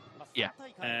 Yeah.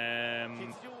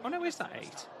 Oh no, is that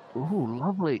 8? Ooh,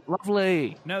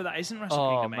 lovely. No, that isn't Wrestle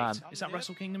Kingdom 8. Man. Is that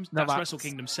Wrestle Kingdom? No, that's Wrestle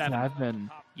Kingdom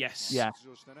 7. Yes. Yeah.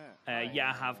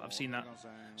 Yeah, I've seen that.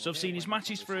 So I've seen his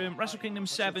matches from Wrestle Kingdom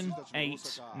 7,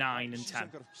 8, 9, and 10,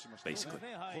 basically.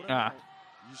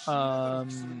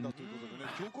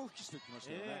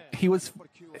 He was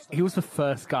the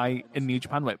first guy in New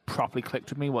Japan where it properly clicked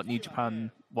with me what New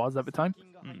Japan was at the time.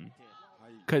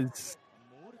 Because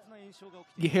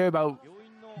you hear about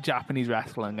Japanese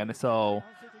wrestling and it's all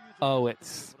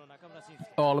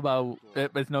about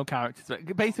there's no characters.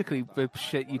 Basically, the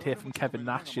shit you'd hear from Kevin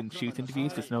Nash in shoot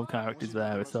interviews, there's no characters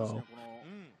there. It's all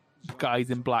guys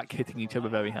in black hitting each other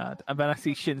very hard. And then I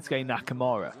see Shinsuke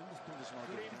Nakamura,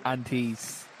 and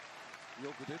he's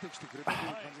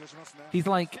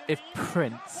like if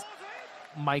Prince,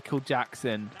 Michael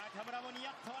Jackson,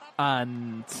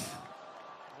 and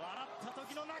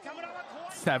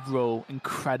several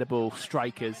incredible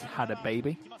strikers had a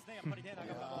baby.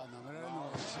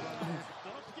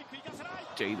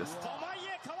 Jesus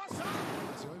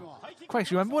Christ,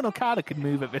 you remember when Okada could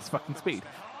move at this fucking speed?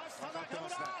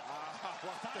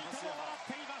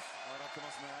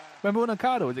 Remember when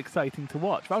Okada was exciting to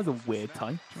watch? That was a weird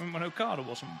time. Remember when Okada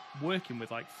wasn't working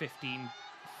with like 15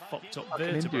 fucked up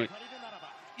vertebrae?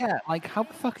 Yeah, like how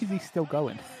the fuck is he still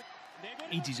going?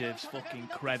 He deserves fucking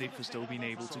credit for still being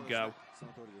able to go.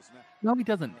 No, he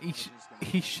doesn't.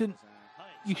 He shouldn't.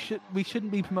 We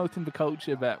shouldn't be promoting the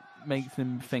culture that makes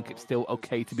him think it's still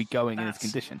okay to be going in his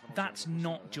condition. That's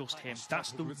not just him.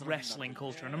 That's the wrestling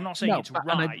culture, and I'm not saying it's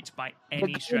right by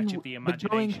any stretch of the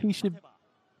imagination.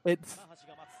 It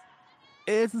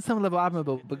is on some level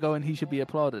admirable, but he should be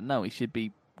applauded. No, he should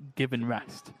be given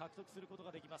rest.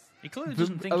 He clearly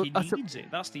doesn't think he needs it.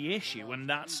 That's the issue, and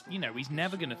that's, he's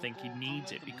never going to think he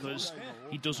needs it because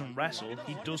he doesn't wrestle,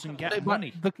 he doesn't get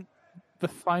money. The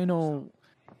final...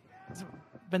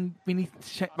 Then we need to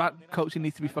check, that culture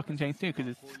needs to be fucking changed too,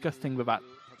 because it's disgusting with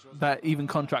that even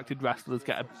contracted wrestlers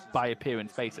get a by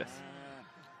appearance basis.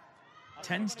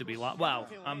 Tends to be like, well,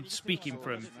 I'm speaking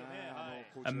from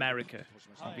America,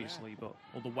 obviously,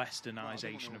 or the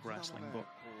westernization of wrestling, but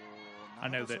I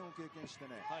know that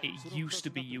it used to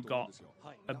be you got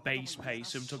a base pay,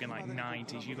 so I'm talking like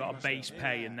 90s, you got a base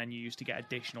pay and then you used to get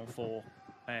additional for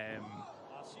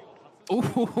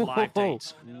live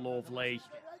dates. Lovely.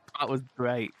 That was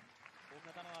great.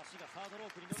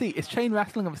 See, it's chain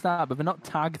wrestling at the start, but they're not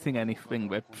targeting anything.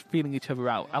 We're feeling each other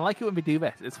out. I like it when we do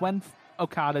this. It's when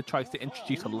Okada tries to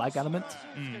introduce a leg element.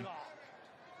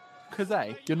 Because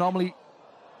you're normally...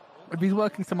 If he's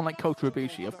working someone like Kota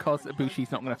Ibushi, of course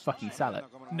Ibushi's not going to fucking sell it.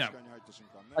 No.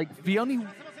 Like, the only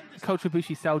Kota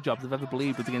Ibushi sell jobs I've ever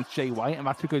believed was against Jay White, and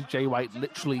that's because Jay White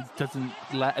literally doesn't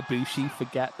let Ibushi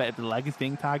forget that the leg is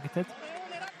being targeted.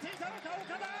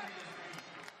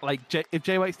 Like, if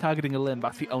Jay White's targeting a limb,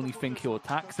 that's the only thing he'll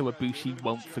attack, so Ibushi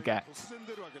won't forget.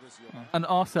 And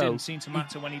also... Didn't seem to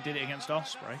matter when he did it against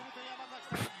Ospreay.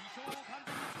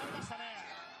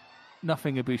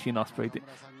 Nothing Ibushi and Ospreay did.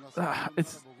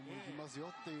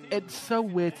 It's so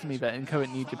weird to me that in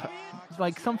current New Japan,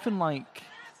 like something like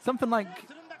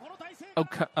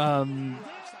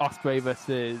Ospreay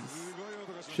versus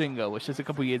Shingo, which just a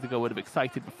couple of years ago would have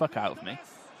excited the fuck out of me.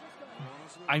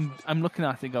 I'm looking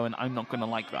at it going, I'm not going to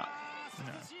like that.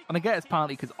 No. And I get it's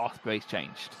partly because Ospreay's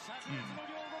changed.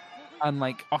 And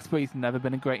like Ospreay's never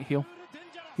been a great heel.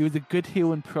 He was a good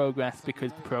heel in Progress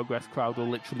because the Progress crowd will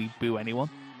literally boo anyone.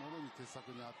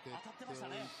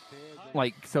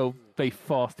 Like, so they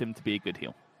forced him to be a good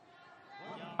heel.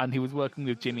 And he was working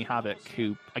with Jimmy Havoc,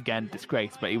 who, again,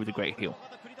 disgraced, but he was a great heel.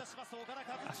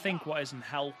 I think what isn't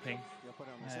helping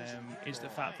is the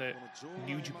fact that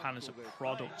New Japan as a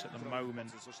product at the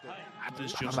moment,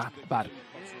 there's just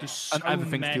there's so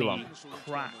many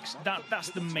cracks. That's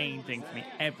the main thing for me.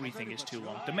 Everything is too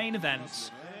long. The main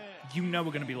events, we're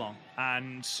going to be long,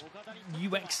 and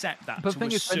you accept that to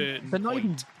a certain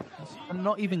point. They're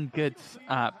not even good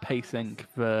at pacing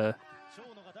the...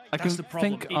 That's the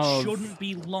problem. It shouldn't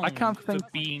be long for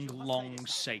being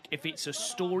long's sake. If it's a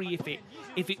story, if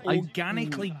it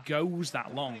organically goes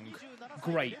that long,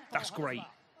 great. That's great.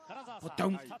 But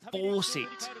don't force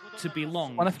it to be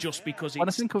long just because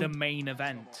it's the main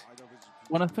event.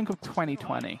 When I think of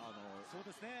 2020,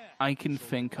 I can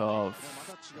think of...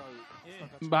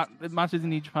 matches in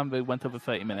New Japan that went over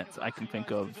 30 minutes, I can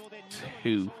think of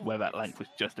 2 where that length was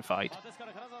justified.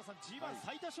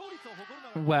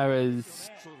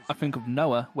 Whereas I think of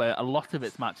Noah, where a lot of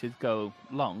its matches go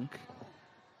long,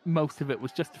 most of it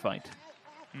was justified.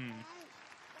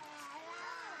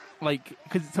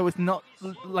 So it's not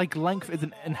like length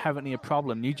isn't inherently a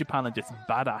problem. New Japan are just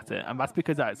bad at it, and that's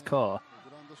because at its core,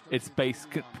 it's based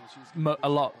a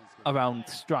lot around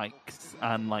strikes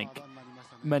and like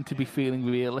meant to be feeling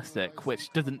realistic,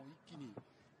 which doesn't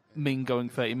mean going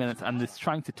 30 minutes, and it's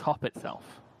trying to top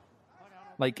itself.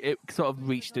 Like, it sort of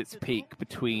reached its peak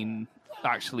between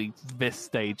actually this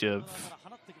stage of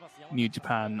New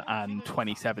Japan and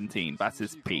 2017. That's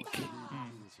its peak.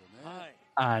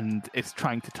 And it's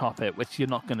trying to top it, which you're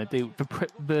not going to do.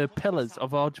 The pillars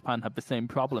of All Japan have the same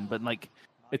problem, but like,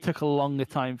 it took a longer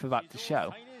time for that to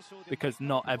show, because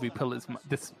not every pillars,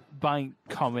 despite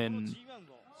common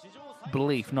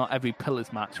belief, not every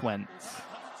pillars match went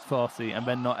 40, and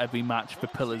then not every match the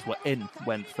pillars were in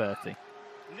went 30.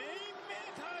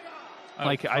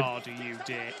 Like, Okada, you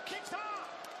dick.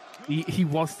 He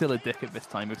was still a dick at this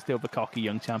time. He was still the cocky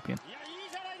young champion.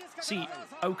 See,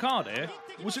 Okada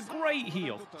was a great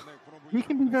heel. He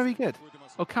can be very good.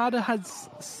 Okada has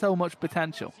so much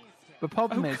potential. The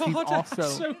problem is he's also...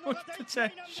 has so much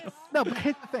potential. No, but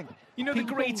here's the thing. You know, the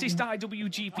greatest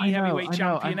IWGP heavyweight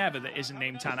champion ever that isn't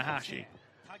named Tanahashi?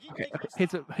 Okay.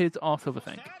 Here's also the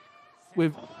thing.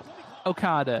 With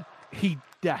Okada, he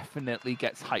definitely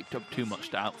gets hyped up too much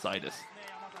to outsiders.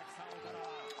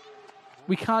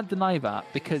 We can't deny that,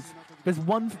 because there's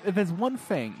one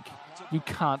thing you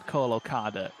can't call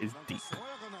Okada is deep.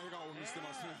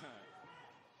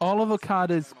 All of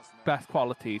Okada's best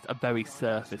qualities are very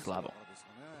surface level.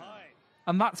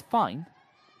 And that's fine,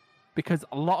 because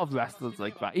a lot of wrestlers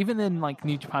like that, even in like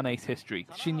New Japan Ace history,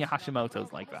 Shinya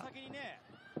Hashimoto's like that.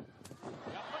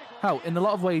 Hell, in a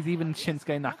lot of ways, even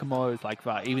Shinsuke Nakamura is like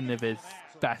that, even if his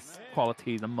best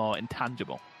qualities are more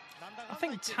intangible. I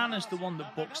think Tana's the one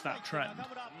that books that trend.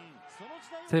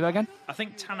 Say that again? I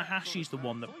think Tanahashi's the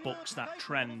one that books that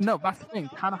trend. No, that's the thing.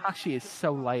 Tanahashi is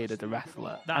so layered as a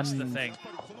wrestler. That's the thing.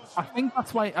 I think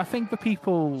that's why. I think the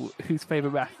people whose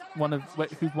one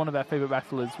of their favorite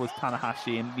wrestlers was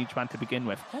Tanahashi in New Japan to begin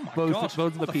with. Oh my God!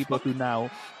 Those are the people who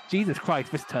now. Jesus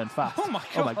Christ! This turned fast. Oh my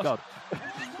God! Oh my God!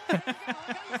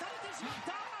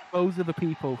 Those are the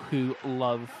people who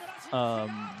love.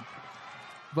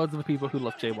 Those are the people who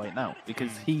love Jay White now,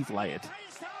 because he's layered.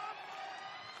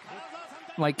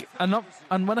 Like, and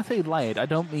when I say layered, I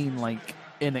don't mean like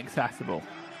inaccessible.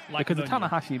 Like because the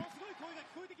Tanahashi,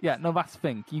 yeah, no, that's the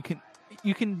thing. You can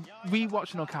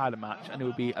rewatch an Okada match and it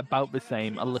would be about the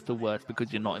same, a little worse,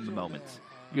 because you're not in the moment.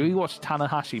 You rewatch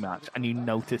Tanahashi match and you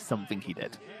notice something he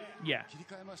did. Yeah.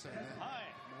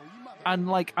 And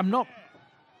like, I'm not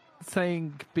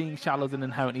saying being shallow is an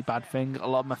inherently bad thing. A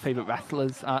lot of my favorite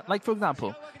wrestlers are, like, for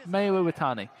example, Mayu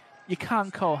Iwatani. You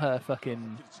can't call her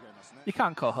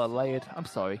layered. I'm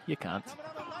sorry, you can't.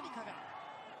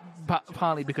 But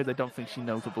partly because I don't think she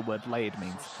knows what the word layered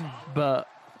means. But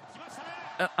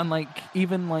and like,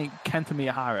 even like Kenta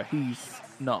Miyahara, he's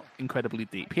not incredibly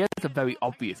deep. He has a very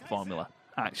obvious formula,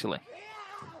 actually.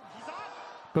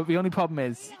 But the only problem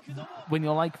is, when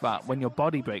you're like that, when your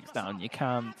body breaks down, you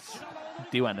can't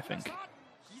do anything.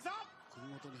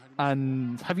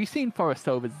 And have you seen Forrest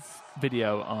Over's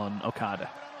video on Okada?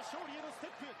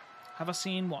 Have I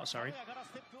seen what? Sorry,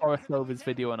 Forrest Over's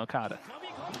video on Okada.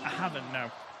 I haven't.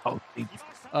 No. Oh,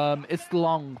 it's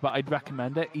long, but I'd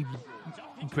recommend it. He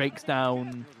breaks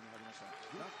down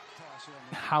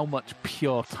how much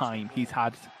pure time he's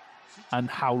had and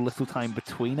how little time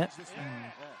between it.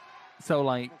 So,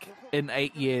 like, in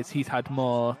 8 years, he's had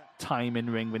more time in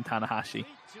ring than Tanahashi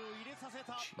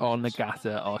or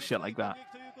Nagata or shit like that.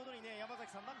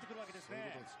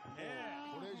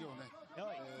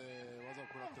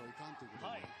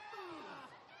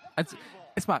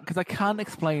 It's mad, because I can't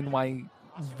explain why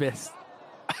this...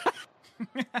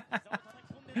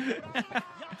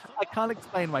 I can't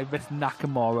explain why this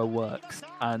Nakamura works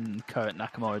and current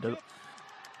Nakamura doesn't.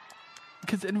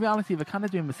 Because in reality, they're kind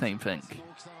of doing the same thing.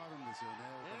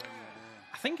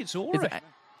 I think it's aura.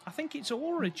 I think it's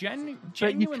aura,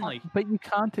 genuinely. But you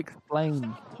can't explain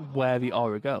where the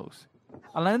aura goes.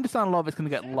 And I understand a lot of it's going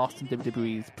to get lost in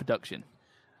WWE's production.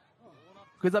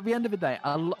 Because at the end of the day,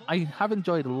 I have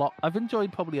enjoyed a lot. I've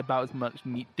enjoyed probably about as much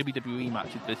WWE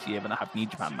matches this year than I have New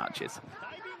Japan matches.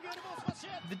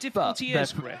 The difficulty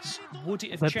is, Chris, would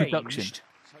it have changed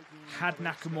had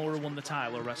Nakamura won the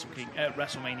title at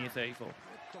WrestleMania 34?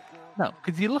 No,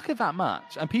 because you look at that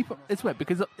match, and people, it's weird,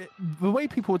 because the way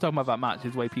people were talking about that match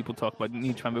is the way people talk about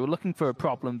New Japan. They were looking for a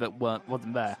problem that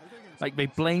wasn't there. Like, they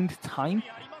blamed time,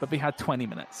 but they had 20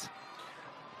 minutes.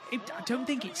 I don't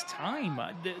think it's time.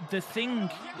 The thing,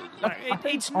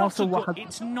 it's not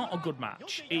a good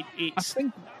match. I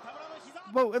think.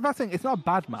 Well, if I think it's not a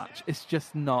bad match, it's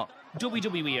just not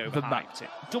WWE overhyped it.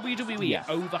 WWE Yeah.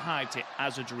 overhyped it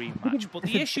as a dream match. But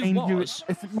It's the a issue was...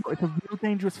 It's a real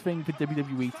dangerous thing for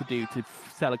WWE to do, to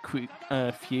sell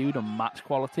a feud on match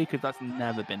quality, because that's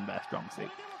never been their strong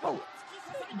suit. Well,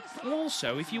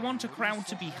 also, if you want a crowd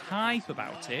to be hype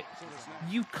about it,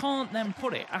 you can't then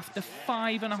put it after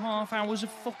 5.5 hours of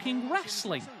fucking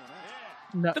wrestling.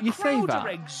 No, The you say crowd that. are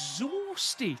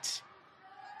exhausted.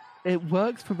 It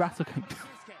works for Wrestle Kingdom.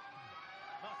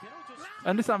 I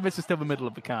understand this is still the middle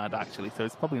of the card, actually, so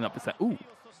it's probably not percent. Ooh.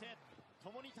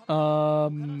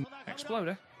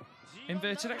 Exploder?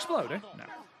 Inverted Exploder? No.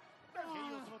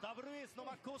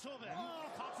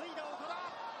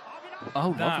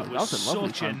 Oh, That lovely. was That was a lovely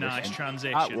such a nice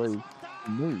transition. That was a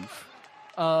move.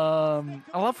 I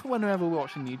love whenever we're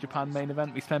watching New Japan main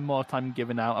event, we spend more time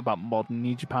giving out about modern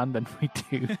New Japan than we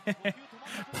do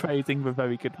praising the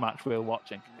very good match we're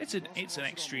watching. It's an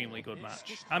extremely good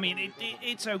match. I mean,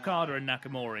 it's Okada and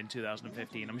Nakamura in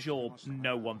 2015. I'm sure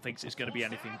no one thinks it's going to be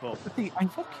anything but.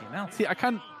 Fucking hell. See, I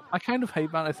kind of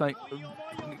hate that. It's like,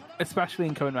 especially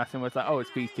in current wrestling, where it's like, oh,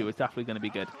 it's these two, it's definitely going to be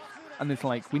good. And it's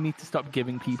like, we need to stop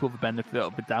giving people the benefit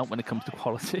of the doubt when it comes to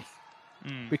quality.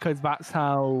 Because that's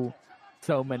how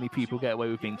so many people get away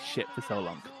with being shit for so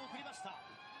long.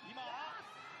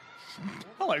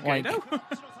 Hello, Kano.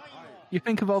 You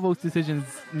think of all those decisions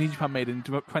New Japan made in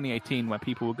 2018 where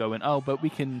people were going, oh, but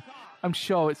I'm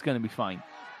sure it's going to be fine.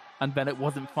 And then it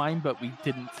wasn't fine, but we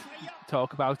didn't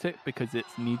talk about it because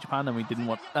it's New Japan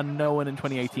and no one in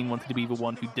 2018 wanted to be the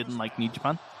one who didn't like New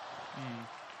Japan.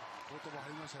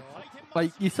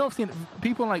 Like, you sort of see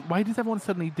people are like, why does everyone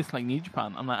suddenly dislike New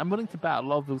Japan? I'm like, I'm willing to bet a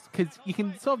lot of those, because you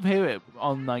can sort of hear it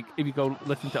on, like, if you go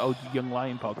listen to old Young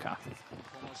Lion podcasts.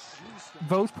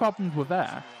 Those problems were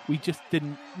there. We just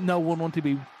didn't. No one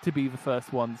wanted to be the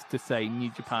first ones to say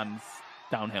New Japan's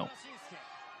downhill.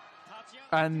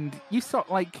 And you saw,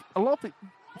 like, a lot of it.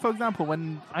 For example,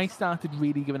 when I started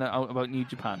really giving out about New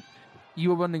Japan, you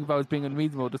were wondering if I was being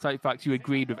unreasonable, despite the fact you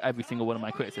agreed with every single one of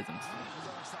my criticisms.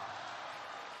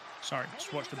 Sorry,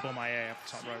 just watch the bum IA off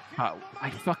the top rope. Oh, I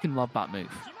fucking love that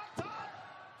move.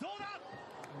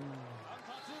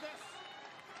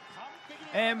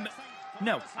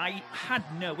 No, I had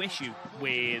no issue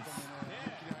with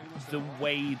the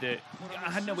way that... I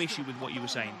had no issue with what you were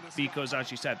saying, because, as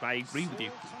you said, I agree with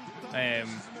you.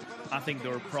 I think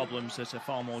there are problems that are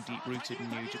far more deep-rooted in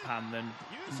New Japan than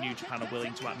New Japan are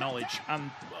willing to acknowledge. And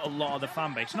a lot of the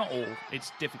fan base, not all,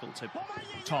 it's difficult to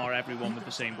tar everyone with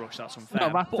the same brush, that's unfair. No,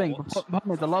 that's the thing. The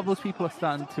problem is, a lot of those people are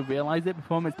starting to realise it. The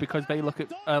problem is because they look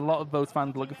at... A lot of those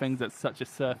fans look at things at such a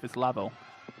surface level.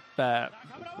 They're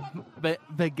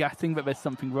guessing that there's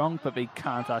something wrong, but they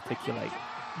can't articulate.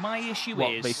 My issue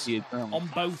is, on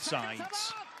both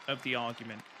sides of the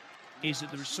argument, is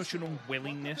that there is such an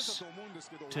unwillingness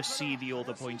to see the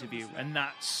other point of view. And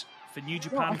that's for New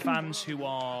Japan fans who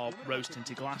are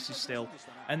rose-tinted glasses still.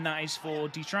 And that is for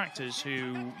detractors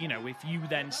who, you know, if you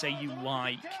then say you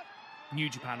like New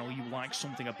Japan or you like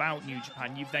something about New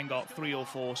Japan, you've then got 3 or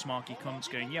 4 smarky cunts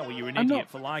going, yeah, well, you're an idiot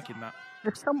for liking that.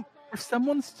 If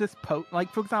someone's just like,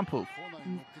 for example,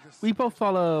 we both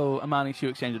follow Amani Shoe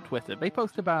Exchange on Twitter. They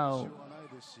post about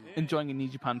enjoying a New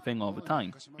Japan thing all the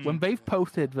time. When they've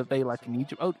posted that they like a New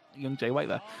Japan... Oh, young Jay White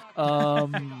there.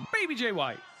 Baby Jay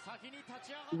White.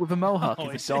 With a mohawk,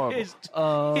 it's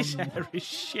adorable. His hair is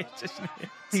shit, isn't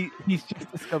it? He's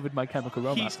just discovered My Chemical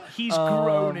Romance. He's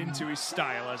grown into his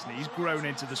style, hasn't he? He's grown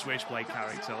into the Switchblade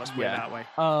character, let's put it that way.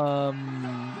 Oh,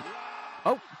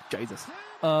 Jesus.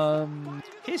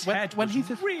 His head was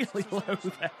really low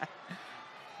there.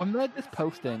 When they're just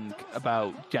posting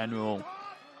about general...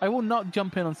 I will not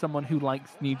jump in on someone who likes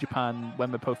New Japan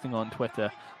when they're posting on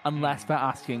Twitter unless they're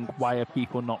asking why are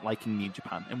people not liking New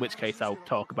Japan, in which case I'll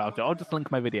talk about it. I'll just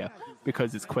link my video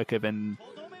because it's quicker than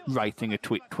writing a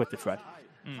Twitter thread.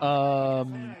 But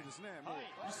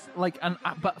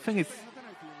the thing is,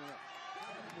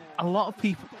 a lot of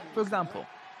people, for example,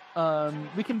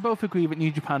 we can both agree that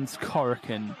New Japan's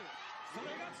Korakuen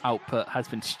output has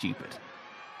been stupid.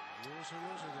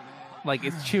 Like,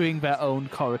 it's chewing their own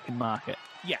Korakuen market.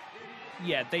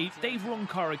 Yeah, they've run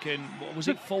Korakuen, what was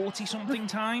it, 40-something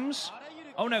times?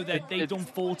 Oh no, they've done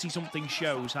 40-something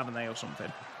shows, haven't they, or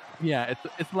something? Yeah,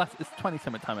 it's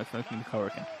 20-something time I've spoken to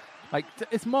Korakuen. Like,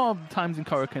 it's more times in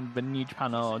Korakuen than New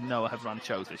Japan or Noah have run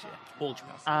shows this year. All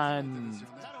Japan. And,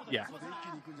 yeah.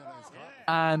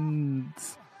 And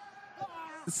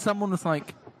someone was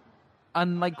like...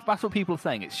 And, like, that's what people are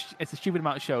saying. It's a stupid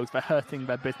amount of shows. They're hurting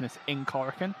their business in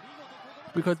Korakuen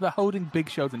because they're holding big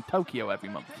shows in Tokyo every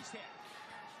month.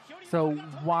 So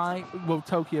why... Well,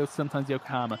 Tokyo, sometimes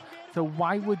Yokohama. So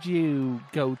why would you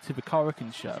go to the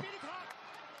Korakuen show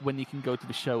when you can go to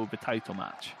the show with a title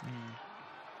match.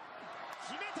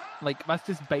 Like, that's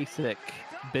just basic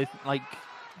business. Like,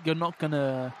 you're not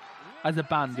gonna, as a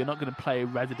band, you're not gonna play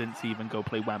Residency and go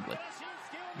play Wembley.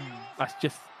 That's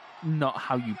just not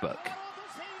how you book.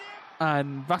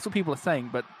 And that's what people are saying.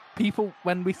 But people,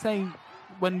 when we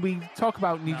talk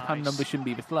about New Japan numbers shouldn't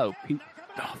be this low,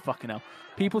 fucking hell.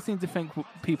 People seem to think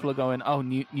people are going, oh,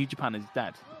 New Japan is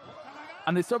dead.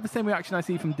 And it's sort of the same reaction I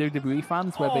see from WWE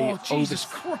fans where they... Jesus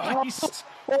Christ!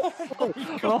 Oh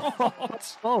my God!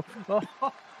 Oh my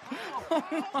God!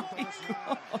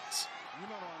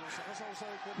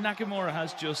 Nakamura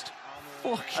has just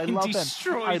fucking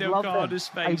destroyed Okada's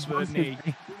face with a knee.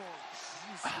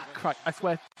 Christ, I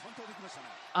swear.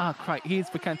 Christ, he's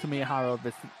the Kenta Miyahara of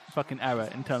this fucking era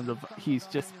in terms of he's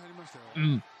just...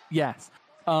 yes.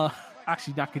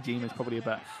 Actually, Nakajima is probably a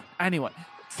better... Anyway...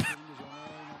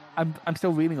 I'm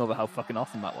still reeling over how fucking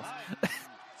awesome that was.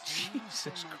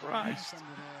 Jesus Christ.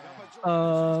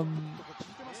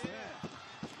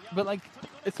 But like,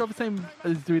 it's sort of the same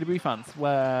as WWE fans,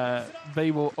 where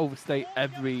they will overstate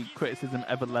every criticism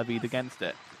ever levied against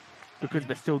it because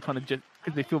they're still trying to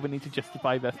because they feel they need to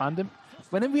justify their fandom.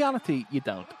 When in reality, you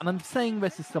don't. And I'm saying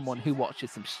this as someone who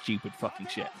watches some stupid fucking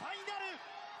shit.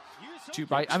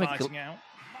 Right, I'm fighting out.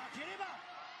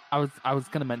 I was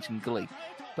going to mention Glee.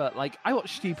 But, like, I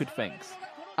watch stupid things.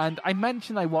 And I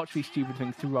mention I watch these stupid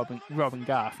things to Rob and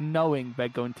Garth, knowing they're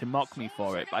going to mock me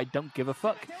for it. But I don't give a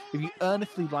fuck. If you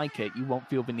earnestly like it, you won't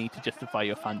feel the need to justify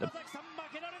your fandom.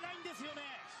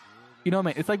 You know what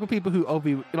I mean? It's like with people who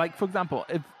like, for example,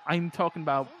 if I'm talking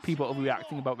about people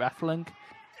overreacting about wrestling,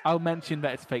 I'll mention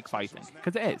that it's fake fighting.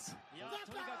 Because it is.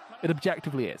 It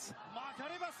objectively is.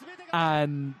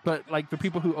 But, like, the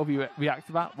people who overreact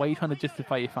to that, why are you trying to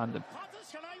justify your fandom?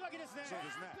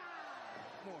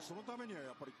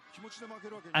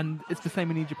 And it's the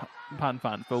same in New Japan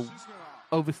fans. They'll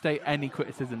overstate any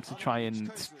criticism to try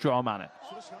and strawman it.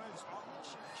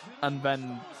 And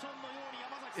then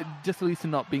it just leads to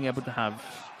not being able to have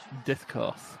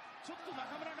discourse.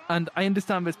 And I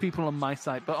understand there's people on my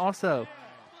side, but also,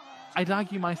 I'd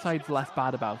argue my side's less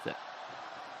bad about it.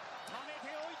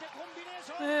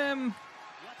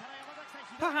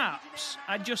 Perhaps.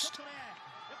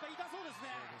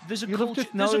 There's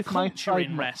a culture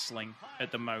in wrestling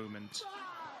at the moment.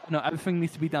 No, everything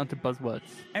needs to be down to buzzwords.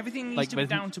 Everything needs to be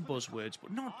down to buzzwords,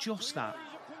 but not just that.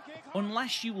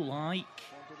 Unless you like,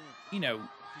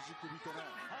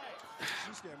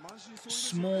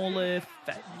 smaller,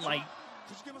 like,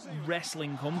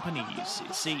 wrestling companies,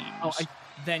 it seems,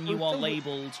 then you are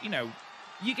labelled,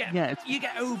 you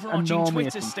get overarching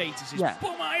Twitter statuses. Yeah.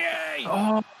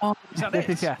 Boom-aye! Is that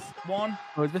it? Yes. One.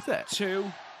 Oh, is this it? Two.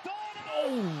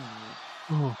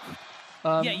 Oh.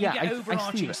 You get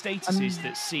overarching statuses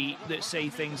that say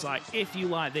things like, if you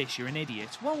like this, you're an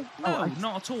idiot. Well, no,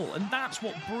 not at all. And that's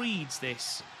what breeds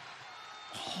this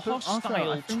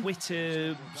hostile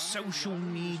Twitter, social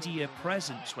media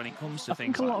presence when it comes to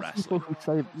things like wrestling. People who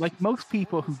say, like, most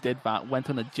people who did that went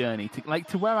on a journey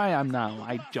to where I am now.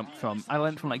 I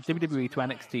went from like WWE to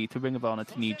NXT to Ring of Honor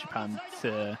to New Japan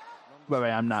to where I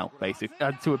am now, basically,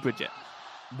 to a Bridget.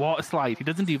 What a slide. He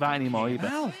doesn't do that anymore either.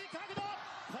 Hell.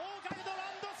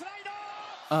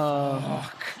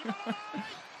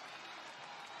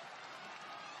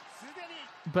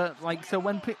 But, like, so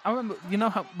when I remember,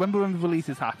 when the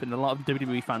releases happened, a lot of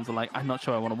WWE fans are like, I'm not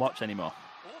sure I want to watch anymore.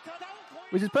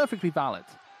 Which is perfectly valid.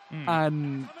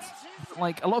 And,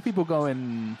 like, a lot of people go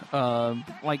in,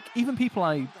 like, even people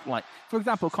I like, for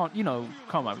example, Conrad,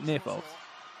 Nearfalls.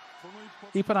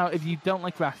 He put out, if you don't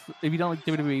like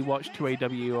WWE, watch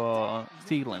 2AW or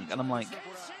Sealing, and I'm like,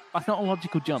 that's not a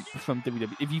logical jump from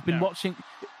WWE. If you've been watching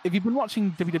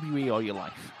WWE all your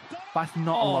life, that's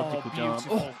not a logical jump.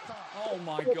 Oh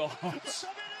my god!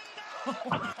 Oh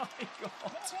my god!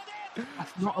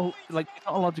 That's not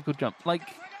a logical jump.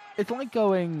 Like, it's like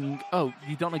going, oh,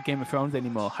 you don't like Game of Thrones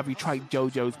anymore. Have you tried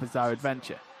JoJo's Bizarre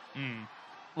Adventure?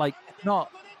 Like,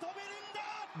 not.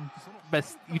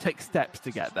 Best you take steps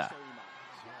to get there.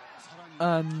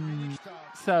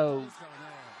 So,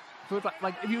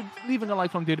 like, if you're leaving a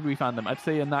lifelong WWE fandom, I'd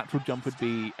say a natural jump would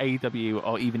be AEW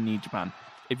or even New Japan,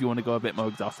 if you want to go a bit more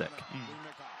exotic.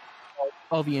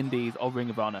 Or the Indies or Ring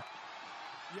of Honor.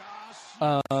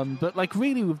 But, like,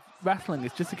 really with wrestling,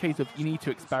 it's just a case of you need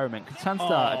to experiment. Because chances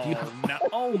are, if you have...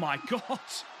 Oh my god!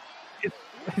 He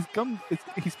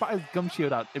spat his gum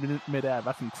shield out in mid-air.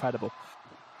 That's incredible.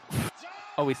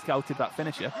 Oh, he scouted that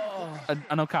finisher.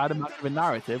 An Okada match with a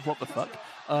narrative. What the fuck?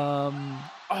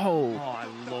 I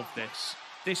love this.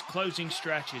 This closing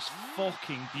stretch is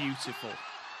fucking beautiful.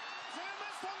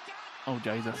 Oh,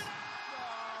 Jesus.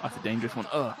 That's a dangerous one.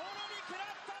 Ugh.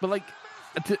 But like,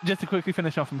 just to quickly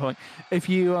finish off on point, if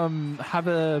you have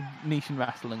a niche in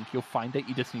wrestling, you'll find it.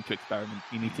 You just need to experiment.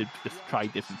 You need to just try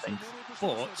different things.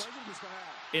 But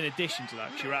in addition to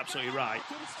that, 'cause you're absolutely right.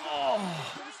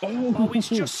 Oh, it's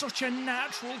just such a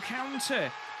natural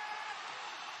counter.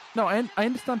 No, I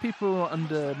understand people are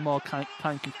under more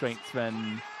time constraints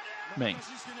than me.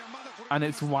 And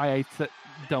it's why I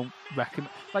don't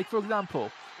recommend... Like, for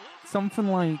example, something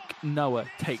like Noah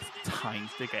takes time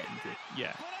to get into.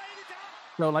 Yeah.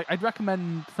 So, like, I'd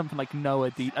recommend something like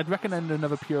Noah. I'd recommend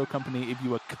another Pure company if you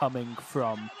were coming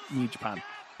from New Japan.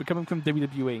 But coming from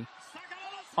WWE,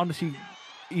 honestly,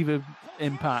 either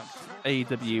Impact,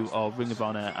 AEW, or Ring of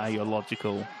Honor are your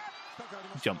logical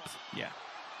jumps. Yeah.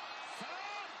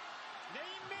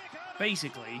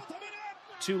 Basically,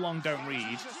 too long don't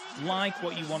read. Like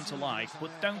what you want to like,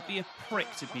 but don't be a prick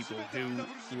to people who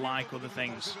like other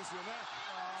things.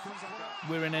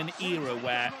 We're in an era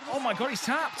where, oh my god, he's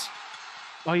tapped!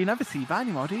 Oh, you never see that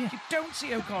anymore, do you? You don't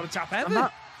see Okada tap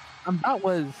ever! And that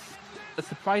was a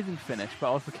surprising finish,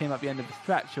 but also came at the end of the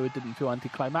stretch, so it didn't feel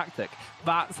anticlimactic.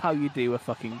 That's how you do a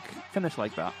fucking finish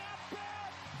like that.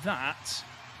 That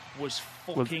was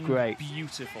fucking great.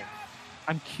 Beautiful.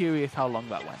 I'm curious how long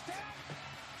that went.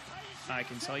 I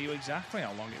can tell you exactly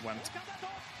how long it went.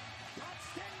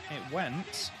 It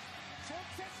went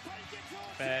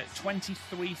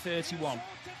 23:31.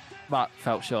 That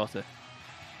felt shorter.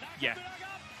 Yeah.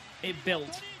 It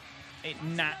built. It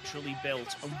naturally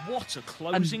built. And what a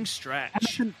closing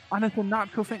stretch. And it's a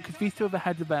natural thing, because these two are the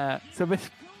heads of there, so this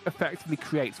effectively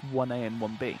creates 1A and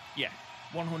 1B. Yeah,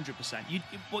 100%.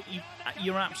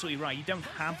 You're absolutely right. You don't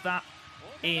have that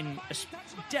in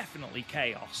definitely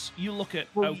Chaos. You look at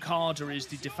Okada as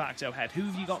the de facto head. Who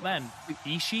have you got then?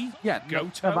 Ishii? Yeah,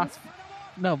 Goto?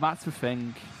 That's the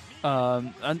thing.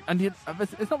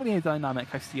 It's not really a dynamic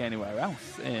I see anywhere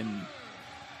else in...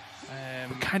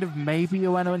 kind of maybe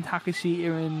Ueno and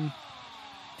Takashita in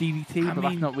DDT, but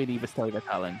that's not really the story they're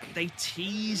telling. They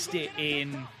teased it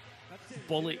in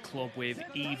Bullet Club with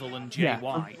Evil and Jay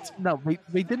White. No,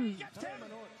 they didn't.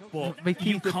 But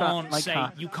you can't say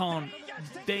you can't.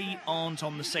 They aren't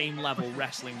on the same level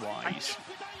wrestling wise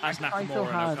as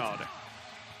Nakamura and Okada.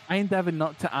 I endeavoured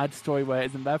not to add story where it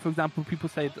isn't there. For example, people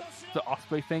say that the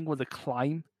Ospreay thing was a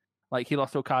climb. Like, he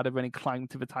lost Okada when he climbed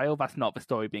to the title. That's not the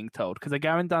story being told. Because I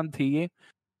guarantee you,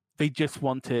 they just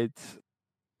wanted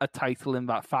a title in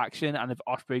that faction. And if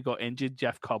Ospreay got injured,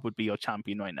 Jeff Cobb would be your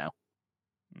champion right now.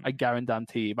 I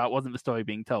guarantee you, that wasn't the story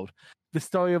being told. The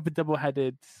story of the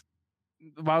double-headed,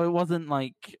 while it wasn't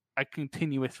like a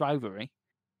continuous rivalry,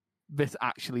 this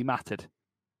actually mattered.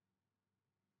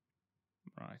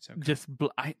 Right,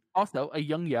 okay. Also, a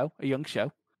young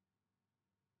show.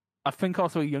 I think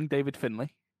also a young David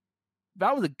Finlay.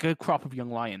 That was a good crop of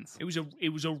young lions. It was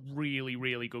a really,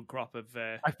 really good crop of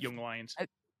young lions.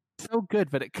 So good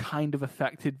that it kind of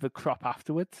affected the crop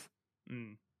afterwards.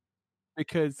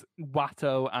 Because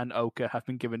Watto and Oka have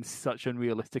been given such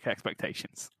unrealistic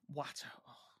expectations.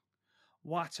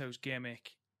 Watto's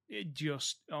gimmick. It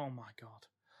just, oh my god.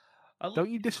 Don't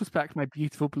you disrespect my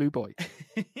beautiful blue boy.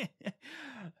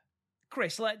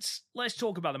 Chris, let's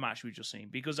talk about the match we've just seen,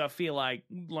 because I feel like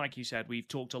you said, we've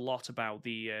talked a lot about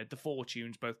the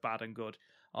fortunes, both bad and good,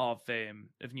 of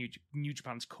New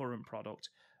Japan's current product.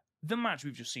 The match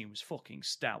we've just seen was fucking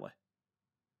stellar.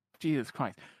 Jesus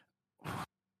Christ.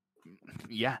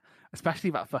 Yeah, especially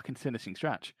that fucking finishing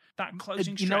stretch. That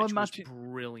closing stretch was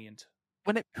brilliant.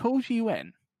 When it pulls you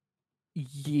in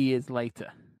years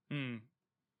later.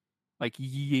 Like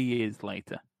years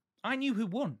later. I knew who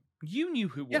won. You knew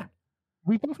who won. Yeah.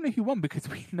 We both knew who won because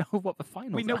we know what the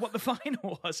final was. We know what the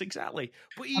final was, exactly.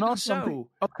 But even also, so...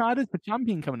 Okada's the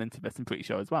champion coming into this, I'm pretty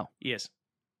sure, as well. Yes.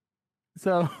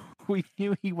 So we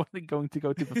knew he wasn't going to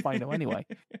go to the final anyway.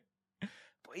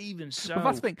 But even so... But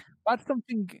that's the thing. That's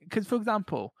something... Because, for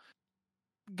example,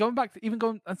 going back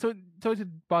to... So to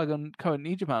bag on current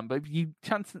New Japan, but you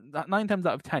chance that 9 times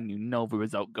out of 10, you know the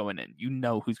result going in. You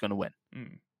know who's going to win.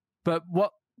 But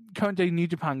what current day New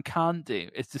Japan can't do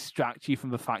is distract you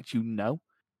from the fact you know,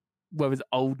 whereas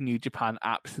old New Japan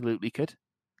absolutely could.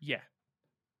 Yeah.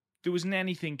 There was an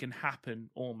anything can happen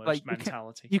almost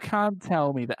mentality. You can't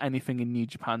tell me that anything in New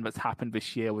Japan that's happened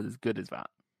this year was as good as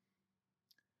that.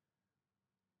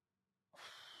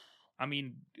 I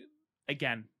mean,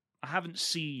 again, I haven't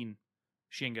seen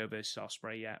Shingo versus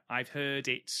Ospreay yet. I've heard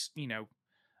it's,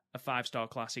 a 5-star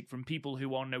classic from people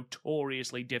who are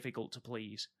notoriously difficult to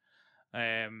please.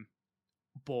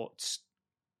 But,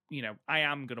 I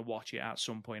am going to watch it at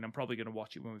some point. I'm probably going to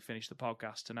watch it when we finish the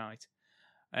podcast tonight.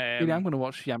 I'm going to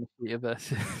watch Yamashita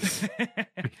versus...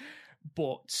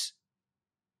 But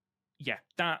yeah,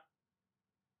 that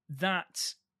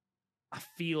I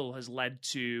feel has led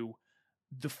to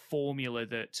the formula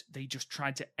that they just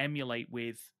tried to emulate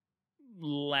with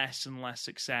less and less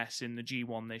success in the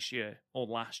G1 this year, or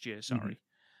last year, sorry.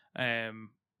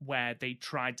 Where they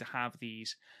tried to have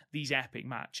these epic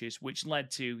matches, which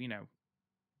led to,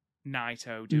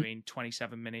 Naito doing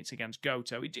 27 minutes against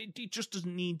Goto. It just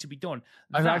doesn't need to be done.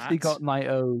 I've actually got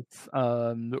Naito's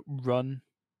run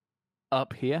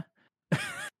up here.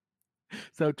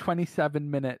 So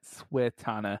 27 minutes with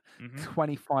Tanner,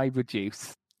 25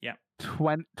 reduced. Yeah.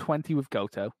 20 with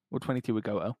Goto, or 22 with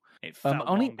Goto. It felt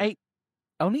only eight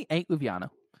with Yano.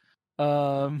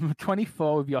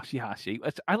 24 with Yoshihashi.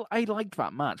 Which I liked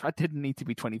that match. I didn't need to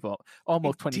be 24.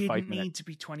 Almost 25 minutes. It didn't need to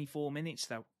be 24 minutes,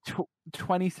 though.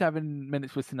 27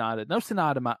 minutes with Sonata. No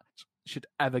Sonata match should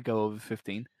ever go over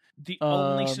 15. The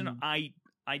only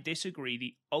I disagree.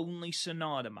 The only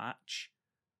Sonata match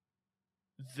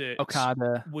that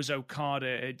was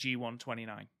Okada at G1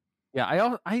 29.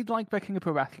 Yeah, I like backing up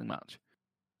a wrestling match.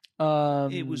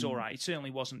 It was all right. It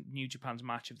certainly wasn't New Japan's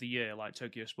match of the year like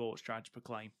Tokyo Sports tried to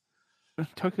proclaim.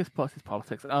 Tokyo Sports is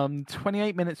politics.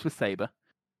 28 minutes with Sabre.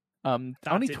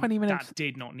 Only 20 minutes. That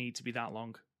did not need to be that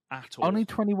long at all. Only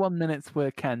 21 minutes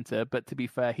with Kenta, but to be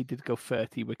fair, he did go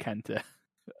 30 with Kenta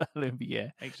earlier in the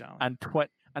year. Exactly.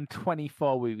 And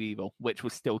 24 with Evil, which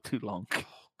was still too long. Oh,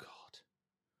 God.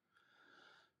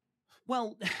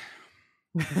 Well...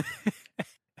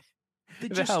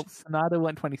 If it helps, Sonata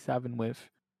went 27 with...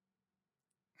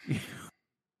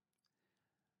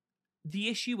 The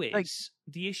issue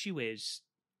is,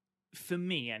 for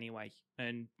me anyway,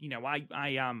 and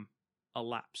I am a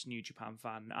lapsed New Japan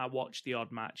fan. I watch the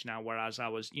odd match now, whereas I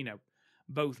was,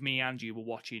 both me and you were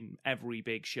watching every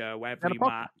big show, every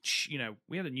match.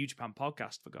 We had a New Japan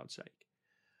podcast, for God's sake.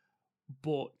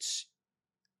 But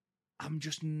I'm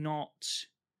just not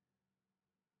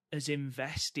as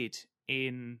invested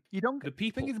in the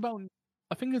people.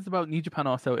 I think it's about New Japan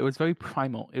also. It was very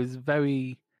primal.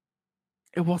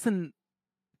 It wasn't...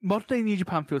 Modern day New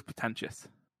Japan feels pretentious.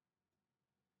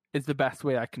 Is the best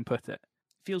way I can put it.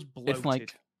 Feels bloated. It's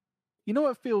like... You know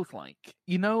what it feels like?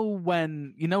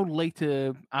 When...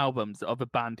 later albums of a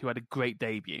band who had a great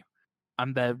debut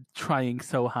and they're trying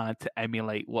so hard to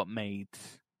emulate what made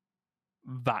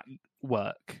that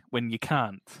work when you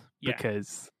can't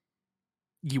because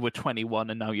you were 21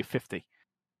 and now you're 50.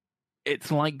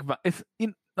 It's like that. It's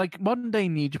like modern day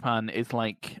New Japan is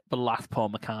like the last Paul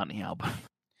McCartney album.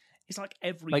 It's like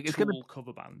every Tool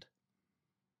cover band.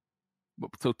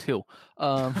 So Tool.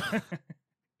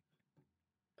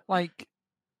 Like,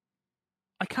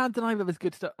 I can't deny that there's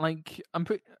good stuff. Like, I'm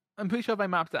pretty sure if I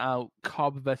mapped it out,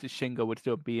 Cobb versus Shingo would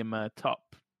still be in my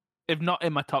top, if not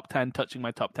in my top 10, touching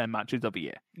my top 10 matches of the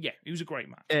year. Yeah, it was a great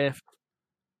match.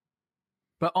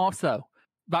 But also,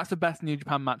 that's the best New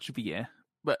Japan match of the year.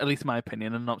 But at least in my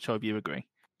opinion, I'm not sure if you agree.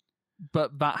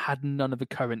 But that had none of the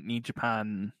current New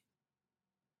Japan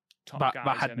top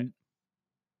guys in it.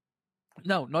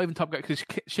 No, not even top guy, because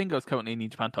Shingo's currently a New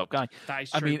Japan top guy. That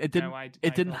is true. I mean, it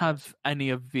didn't have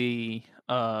any of the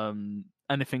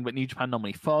anything that New Japan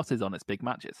normally forces on its big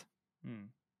matches.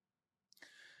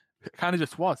 It kind of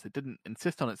just was. It didn't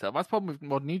insist on itself. That's the problem with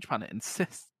modern New Japan. It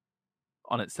insists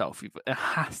on itself. It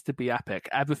has to be epic.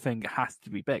 Everything has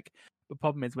to be big. The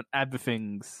problem is when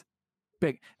everything's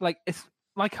big, like it's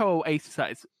like how Oasis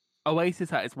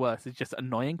at its worst is just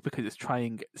annoying because it's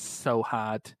trying so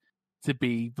hard to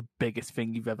be the biggest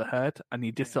thing you've ever heard, and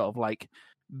you just sort of like,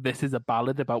 this is a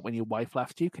ballad about when your wife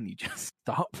left you. Can you just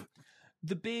stop?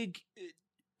 The big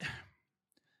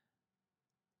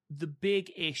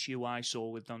issue I saw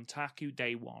with Dontaku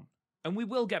Day One, and we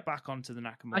will get back onto the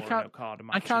Nakamura and Okada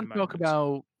match. I can't talk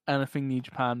about anything New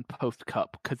Japan post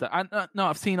Cup because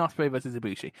I've seen Ospreay versus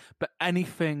Ibushi, but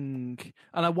anything,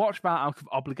 and I watched that out of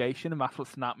obligation, and that's what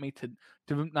snapped me to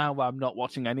now where I'm not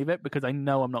watching any of it because I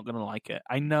know I'm not going to like it.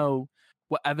 I know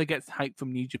whatever gets hyped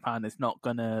from New Japan is not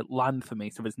going to land for me,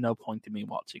 so there's no point in me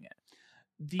watching it.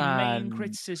 The main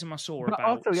criticism I saw but about...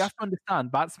 also, you have to understand,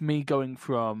 that's me going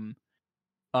from...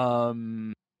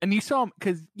 and you saw,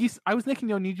 because I was nicking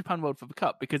your New Japan World for the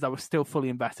Cup because I was still fully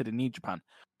invested in New Japan.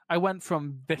 I went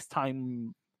from this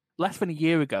time, less than a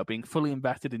year ago, being fully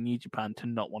invested in New Japan to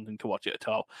not wanting to watch it at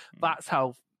all. That's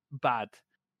how bad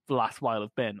the last while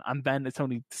have been. And then it's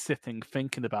only sitting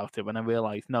thinking about it when I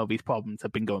realised, no, these problems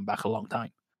have been going back a long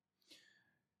time.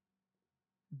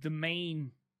 The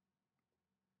main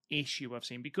issue I've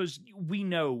seen, because we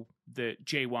know that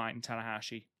Jay White and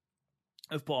Tanahashi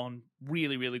have put on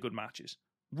really, really good matches.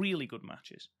 Really good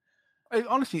matches.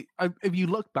 Honestly, if you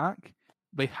look back,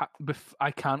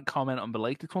 I can't comment on the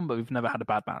latest one, but we've never had a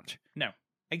bad match. No,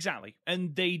 exactly.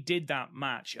 And they did that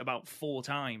match about 4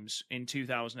 times in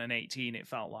 2018, it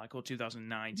felt like, or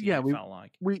 2019, Yeah, it felt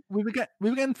like. We were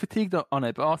getting fatigued on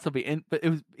it, but also but it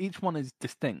was each one is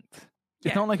distinct.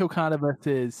 It's not like Okada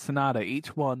versus Sanada.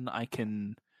 Each one I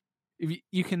can, if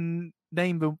you can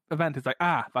name the event, it's like,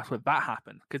 that's where that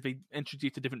happened, because they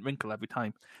introduced a different wrinkle every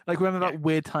time. Like, remember that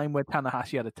weird time where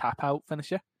Tanahashi had a tap out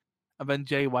finisher, and then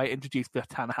Jay White introduced the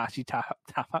Tanahashi tap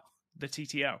out, the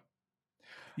TTO.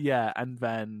 Yeah, and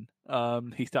then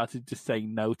he started just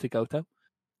saying no to Goto.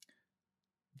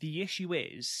 The issue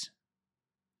is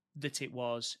that it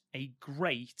was a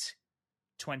great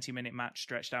 20-minute match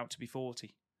stretched out to be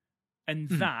 40. And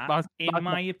that, in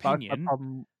my opinion,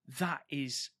 that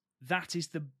is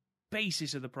the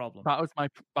basis of the problem.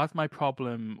 That's my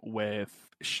problem with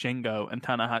Shingo and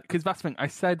Tanahashi, because that's the thing I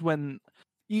said when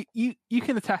you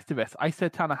can attest to this. I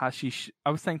said I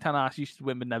was saying Tanahashi should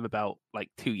win the Never Belt like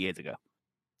 2 years ago.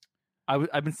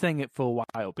 I've been saying it for a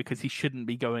while because he shouldn't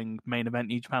be going main event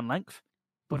New Japan length.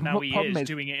 But now he is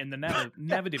doing it in the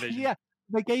Never division. Yeah,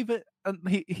 they gave it.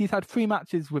 He's had 3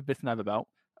 matches with this Never Belt.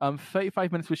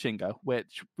 35 minutes with Shingo,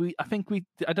 which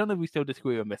I don't know if we still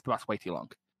disagree on this, but that's way too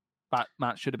long. That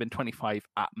match should have been 25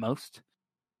 at most.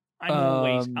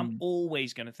 I'm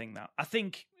always going to think that. I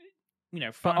think,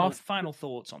 final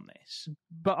thoughts on this.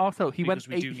 But also, he went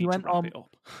wrap it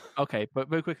up. Okay, but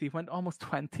very quickly, he went almost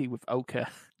 20 with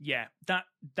Oka. Yeah, that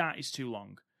is too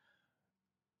long.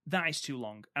 That is too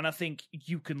long. And I think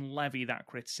you can levy that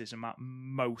criticism at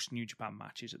most New Japan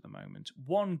matches at the moment.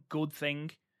 One good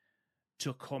thing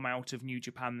to come out of New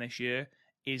Japan this year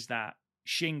is that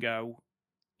Shingo,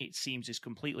 it seems, is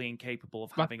completely incapable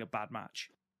of having a bad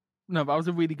match. No, that was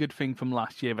a really good thing from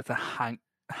last year. That's a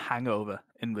hangover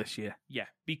in this year. Yeah,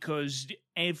 because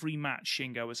every match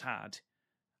Shingo has had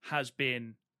has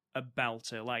been a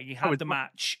belter. Like, he had the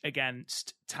match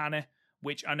against Tanner,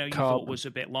 which I know you thought was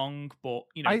a bit long, but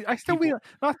I still really.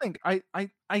 I think I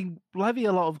levy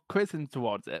a lot of criticism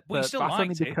towards it, but still that's only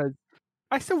liked it. because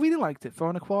I still really liked it.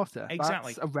 4.25.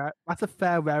 Exactly. That's a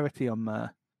fair rarity on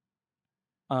the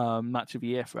match of the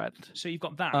year, Fred. So you've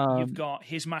got that. You've got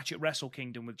his match at Wrestle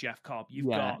Kingdom with Jeff Cobb. You've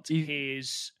got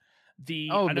his the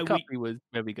Cup was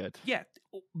very good. Yeah,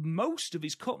 most of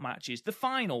his cup matches. The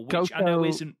final, which I know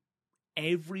isn't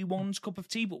everyone's cup of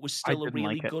tea, but was still a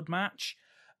really good match.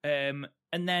 And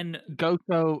then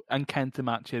Goto and Kenta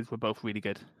matches were both really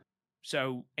good.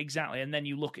 So exactly, and then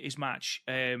you look at his match,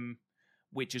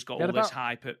 which has got all this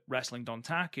hype at Wrestling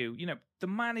Dontaku. The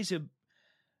man is a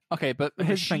but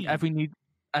here's the thing: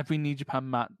 every New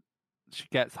Japan match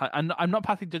gets hype. And I'm not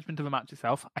passing judgment of the match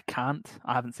itself. I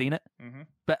haven't seen it. Mm-hmm.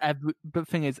 But the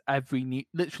thing is,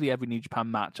 literally every New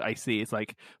Japan match I see is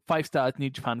like 5 stars.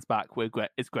 New Japan's back. We're great.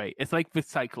 It's great. It's like the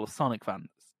cycle of Sonic fans,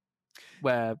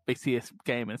 where they see a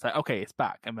game and it's like, okay, it's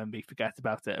back, and then they forget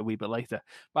about it a wee bit later.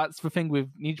 That's the thing with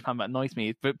New Japan that annoys me,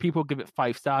 is that people give it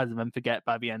 5 stars and then forget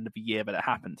by the end of the year that it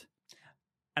happened.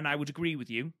 And I would agree with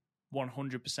you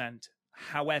 100%.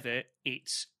 However,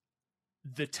 it's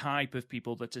the type of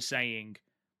people that are saying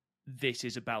this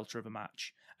is a belter of a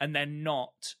match, and they're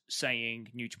not saying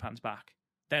New Japan's back.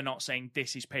 They're not saying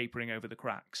this is papering over the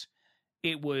cracks.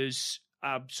 It was...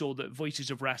 I saw that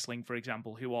Voices of Wrestling, for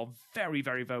example, who are very,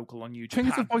 very vocal on New Japan.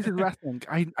 Things of Voices of Wrestling,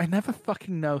 I never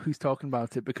fucking know who's talking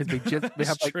about it, because they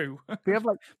have like true. they have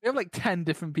like 10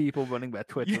 different people running their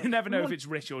Twitter. You never know if it's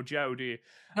Rich or Joe, do you?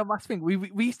 No, that's the thing.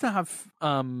 We used to have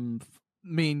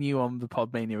me and you on the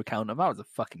Podmania account, and that was a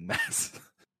fucking mess.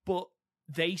 But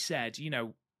they said,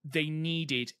 they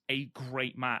needed a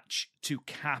great match to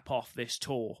cap off this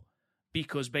tour,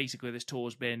 because basically this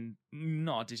tour's been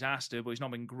not a disaster, but it's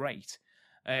not been great.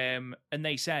 And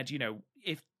they said,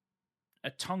 if a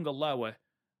Tonga Loa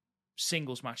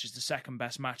singles match is the second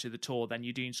best match of the tour, then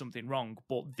you're doing something wrong.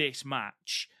 But this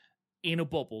match, in a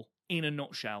bubble, in a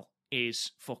nutshell,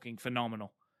 is fucking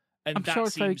phenomenal. And that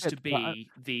seems to be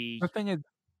the thing is,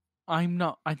 I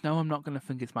know I'm not going to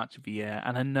think it's match of the year,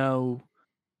 and I know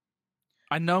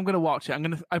I'm going to watch it.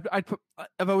 I'd put,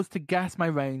 if I was to guess my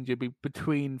range, it'd be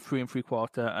between 3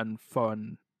 3/4 and 4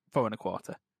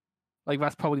 4.25. Like,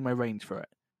 that's probably my range for it.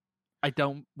 I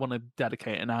don't want to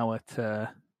dedicate an hour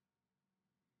to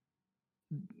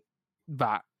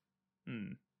that.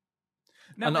 No,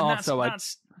 and also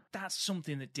that's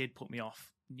something that did put me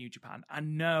off New Japan. I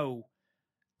know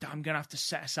that I'm going to have to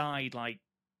set aside like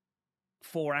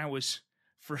 4 hours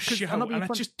for a show, and I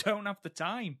just don't have the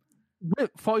time. With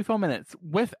 44 minutes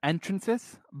with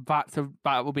entrances, that's an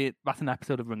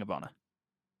episode of Ring of Honor,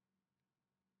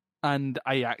 and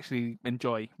I actually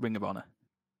enjoy Ring of Honor.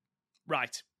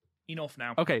 Right. enough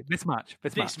now. Okay, this match.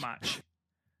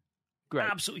 Great.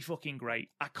 Absolutely fucking great.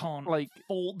 I can't Like,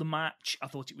 fault the match. I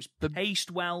thought it was paced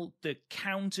well. The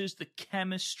counters, the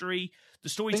chemistry, the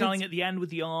storytelling at the end with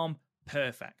the arm,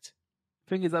 perfect.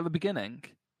 Thing is, at the beginning,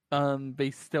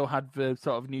 they still had the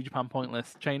sort of New Japan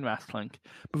pointless chain wrestling,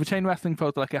 but the chain wrestling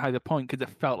felt like it had a point because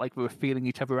it felt like they were feeling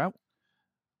each other out.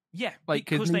 Yeah, like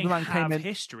because they have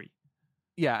history.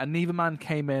 Yeah, and neither man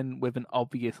came in with an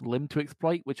obvious limb to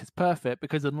exploit, which is perfect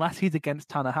because unless he's against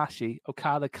Tanahashi,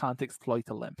 Okada can't exploit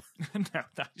a limb. No,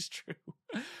 that is true.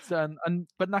 So,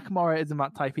 but Nakamura isn't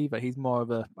that type either. He's more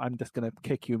of a, I'm just going to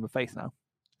kick you in the face now.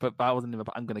 But that wasn't even,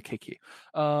 I'm going to kick you.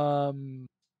 Also,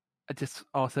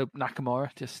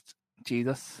 Nakamura, just,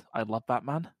 Jesus, I love that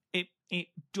man. It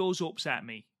does upset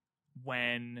me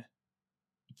when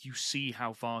you see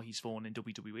how far he's fallen in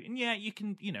WWE. And yeah, you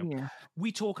can,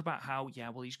 we talk about how,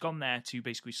 he's gone there to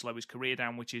basically slow his career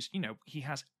down, which is, he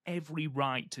has every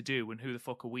right to do, and who the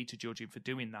fuck are we to judge him for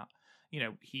doing that?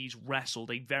 He's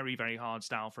wrestled a very, very hard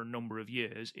style for a number of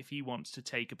years. If he wants to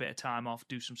take a bit of time off,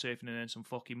 do some surfing and earn some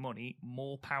fucking money,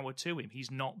 more power to him. He's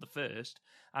not the first,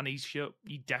 and he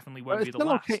definitely won't be the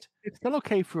last. Okay. It's still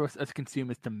okay for us as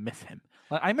consumers to miss him.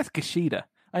 Like, I miss Kushida.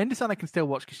 I understand I can still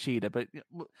watch Kushida, but...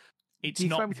 It's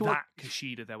not that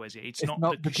Kushida, though, is it? It's not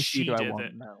the Kushida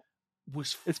that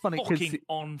was fucking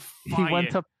on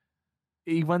fire.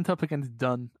 He went up against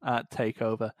Dunn at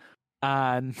TakeOver,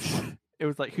 and it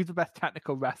was like, who's the best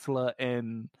technical wrestler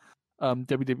in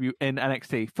WWE in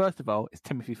NXT? First of all, it's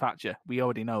Timothy Thatcher. We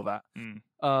already know that.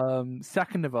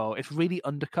 Second of all, it's really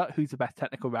undercut who's the best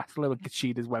technical wrestler when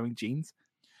Kushida's wearing jeans.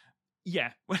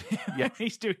 Yeah,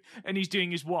 he's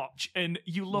doing his watch, and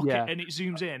you look at and it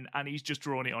zooms in, and he's just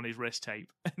drawn it on his wrist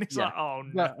tape, and it's like, oh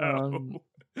no.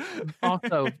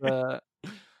 Also,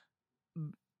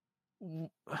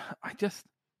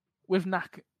 with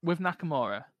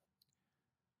Nakamura,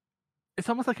 it's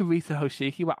almost like a Risa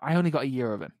Hoshiki, where I only got a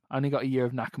year of him. I only got a year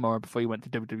of Nakamura before he went to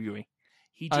WWE.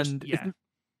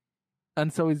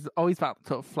 And so he's always that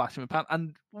sort of flash in the pan.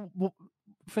 And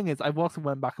thing is, I've also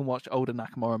went back and watched older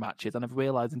Nakamura matches, and I've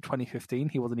realized in 2015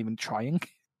 he wasn't even trying.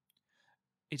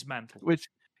 It's mental. Which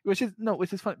is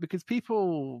funny because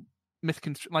people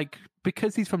misconstrue, like,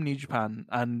 because he's from New Japan,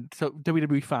 and so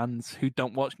WWE fans who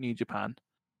don't watch New Japan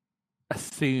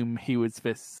assume he was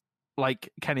this,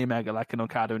 like Kenny Omega, like an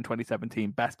Okada in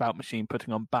 2017, best bout machine,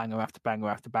 putting on banger after banger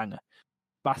after banger.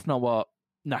 That's not what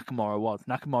Nakamura was.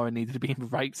 Nakamura needed to be in the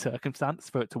right circumstance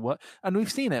for it to work. And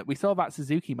we've seen it. We saw that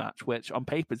Suzuki match, which on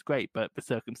paper is great, but the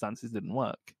circumstances didn't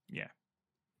work. Yeah.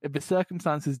 If the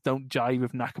circumstances don't jive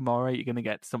with Nakamura, you're going to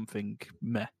get something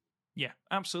meh. Yeah,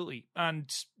 absolutely.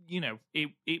 And,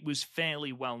 it was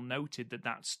fairly well noted that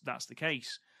that's the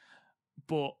case.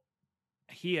 But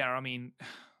here, I mean,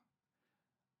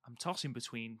 I'm tossing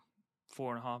between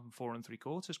 4.5 and 4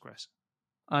 3/4, Chris.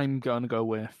 I'm going to go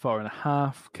with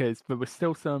 4.5 because there were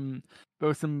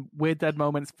some weird dead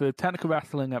moments for technical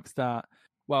wrestling at the start.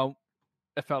 Well,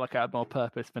 it felt like it had more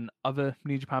purpose than other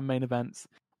New Japan main events.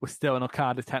 We're still an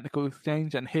Okada technical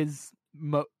exchange, and his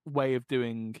way of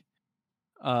doing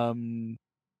chain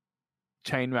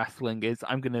wrestling is,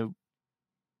 I'm going to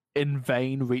in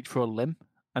vain reach for a limb,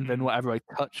 and then whatever I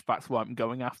touch, that's what I'm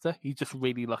going after. He's just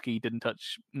really lucky he didn't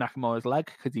touch Nakamura's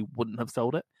leg because he wouldn't have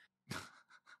sold it.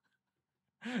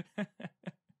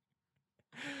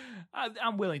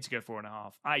 I'm willing to go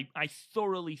 4.5. I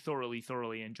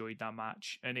thoroughly enjoyed that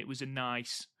match, and it was a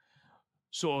nice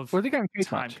sort of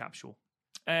time capsule.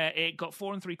 It got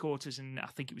 4 3/4, and I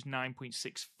think it was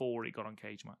 9.64. It got on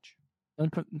Cage Match. 4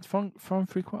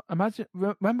 3/4. Imagine,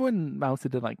 remember when Meltzer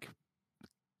did like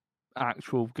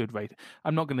actual good rate?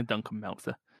 I'm not going to dunk on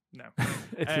Meltzer. No,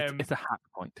 it's a hack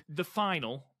point. The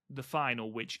final,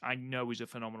 which I know is a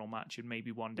phenomenal match, and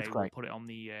maybe one day we'll put it on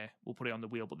the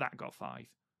wheel. But that got 5.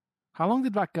 How long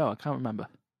did that go? I can't remember.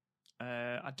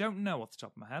 I don't know off the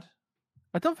top of my head.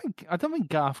 I don't think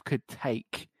Garth could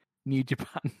take New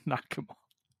Japan Nakamura.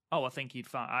 Oh, I think he'd.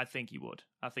 I think he would.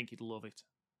 I think he'd love it.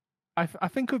 I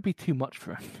think it would be too much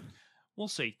for him. We'll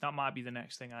see. That might be the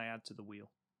next thing I add to the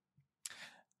wheel.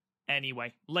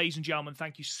 Anyway, ladies and gentlemen,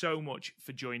 thank you so much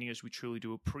for joining us. We truly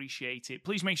do appreciate it.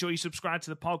 Please make sure you subscribe to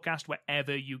the podcast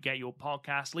wherever you get your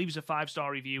podcast. Leave us a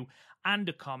 5-star review and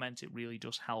a comment. It really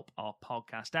does help our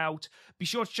podcast out. Be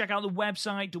sure to check out the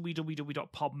website,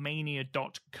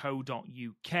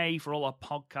 www.podmania.co.uk, for all our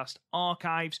podcast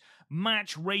archives,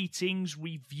 match ratings,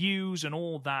 reviews, and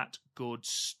all that good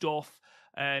stuff.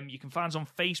 You can find us on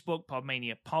Facebook,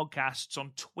 Podmania Podcasts,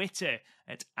 on Twitter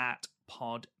at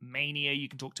Podmania. You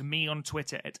can talk to me on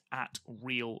Twitter at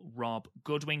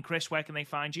RealRobGoodwin. Chris, where can they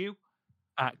find you?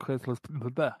 At Chris.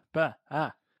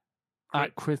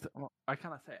 Chris. I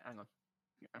cannot say it. Hang on.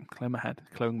 I'm clearing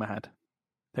my head.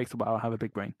 Takes a while. I have a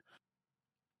big brain.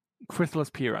 Chris loves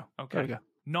Piro. Okay. There we go.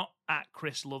 Not at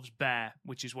Chris loves Bear,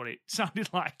 which is what it sounded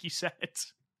like you said.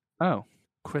 Oh,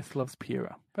 Chris loves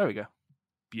Piro. There we go.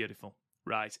 Beautiful.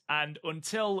 Right. And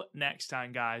until next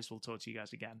time, guys, we'll talk to you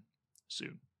guys again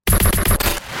soon.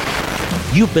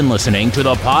 You've been listening to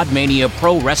the Podmania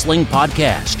Pro Wrestling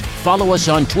Podcast. Follow us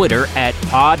on Twitter at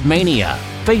Podmania,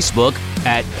 Facebook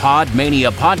at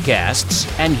Podmania Podcasts,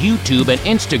 and YouTube and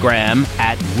Instagram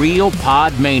at Real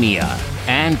Podmania.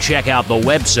 And check out the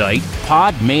website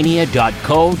podmania.co.uk.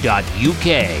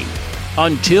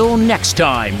 Until next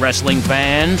time, wrestling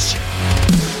fans.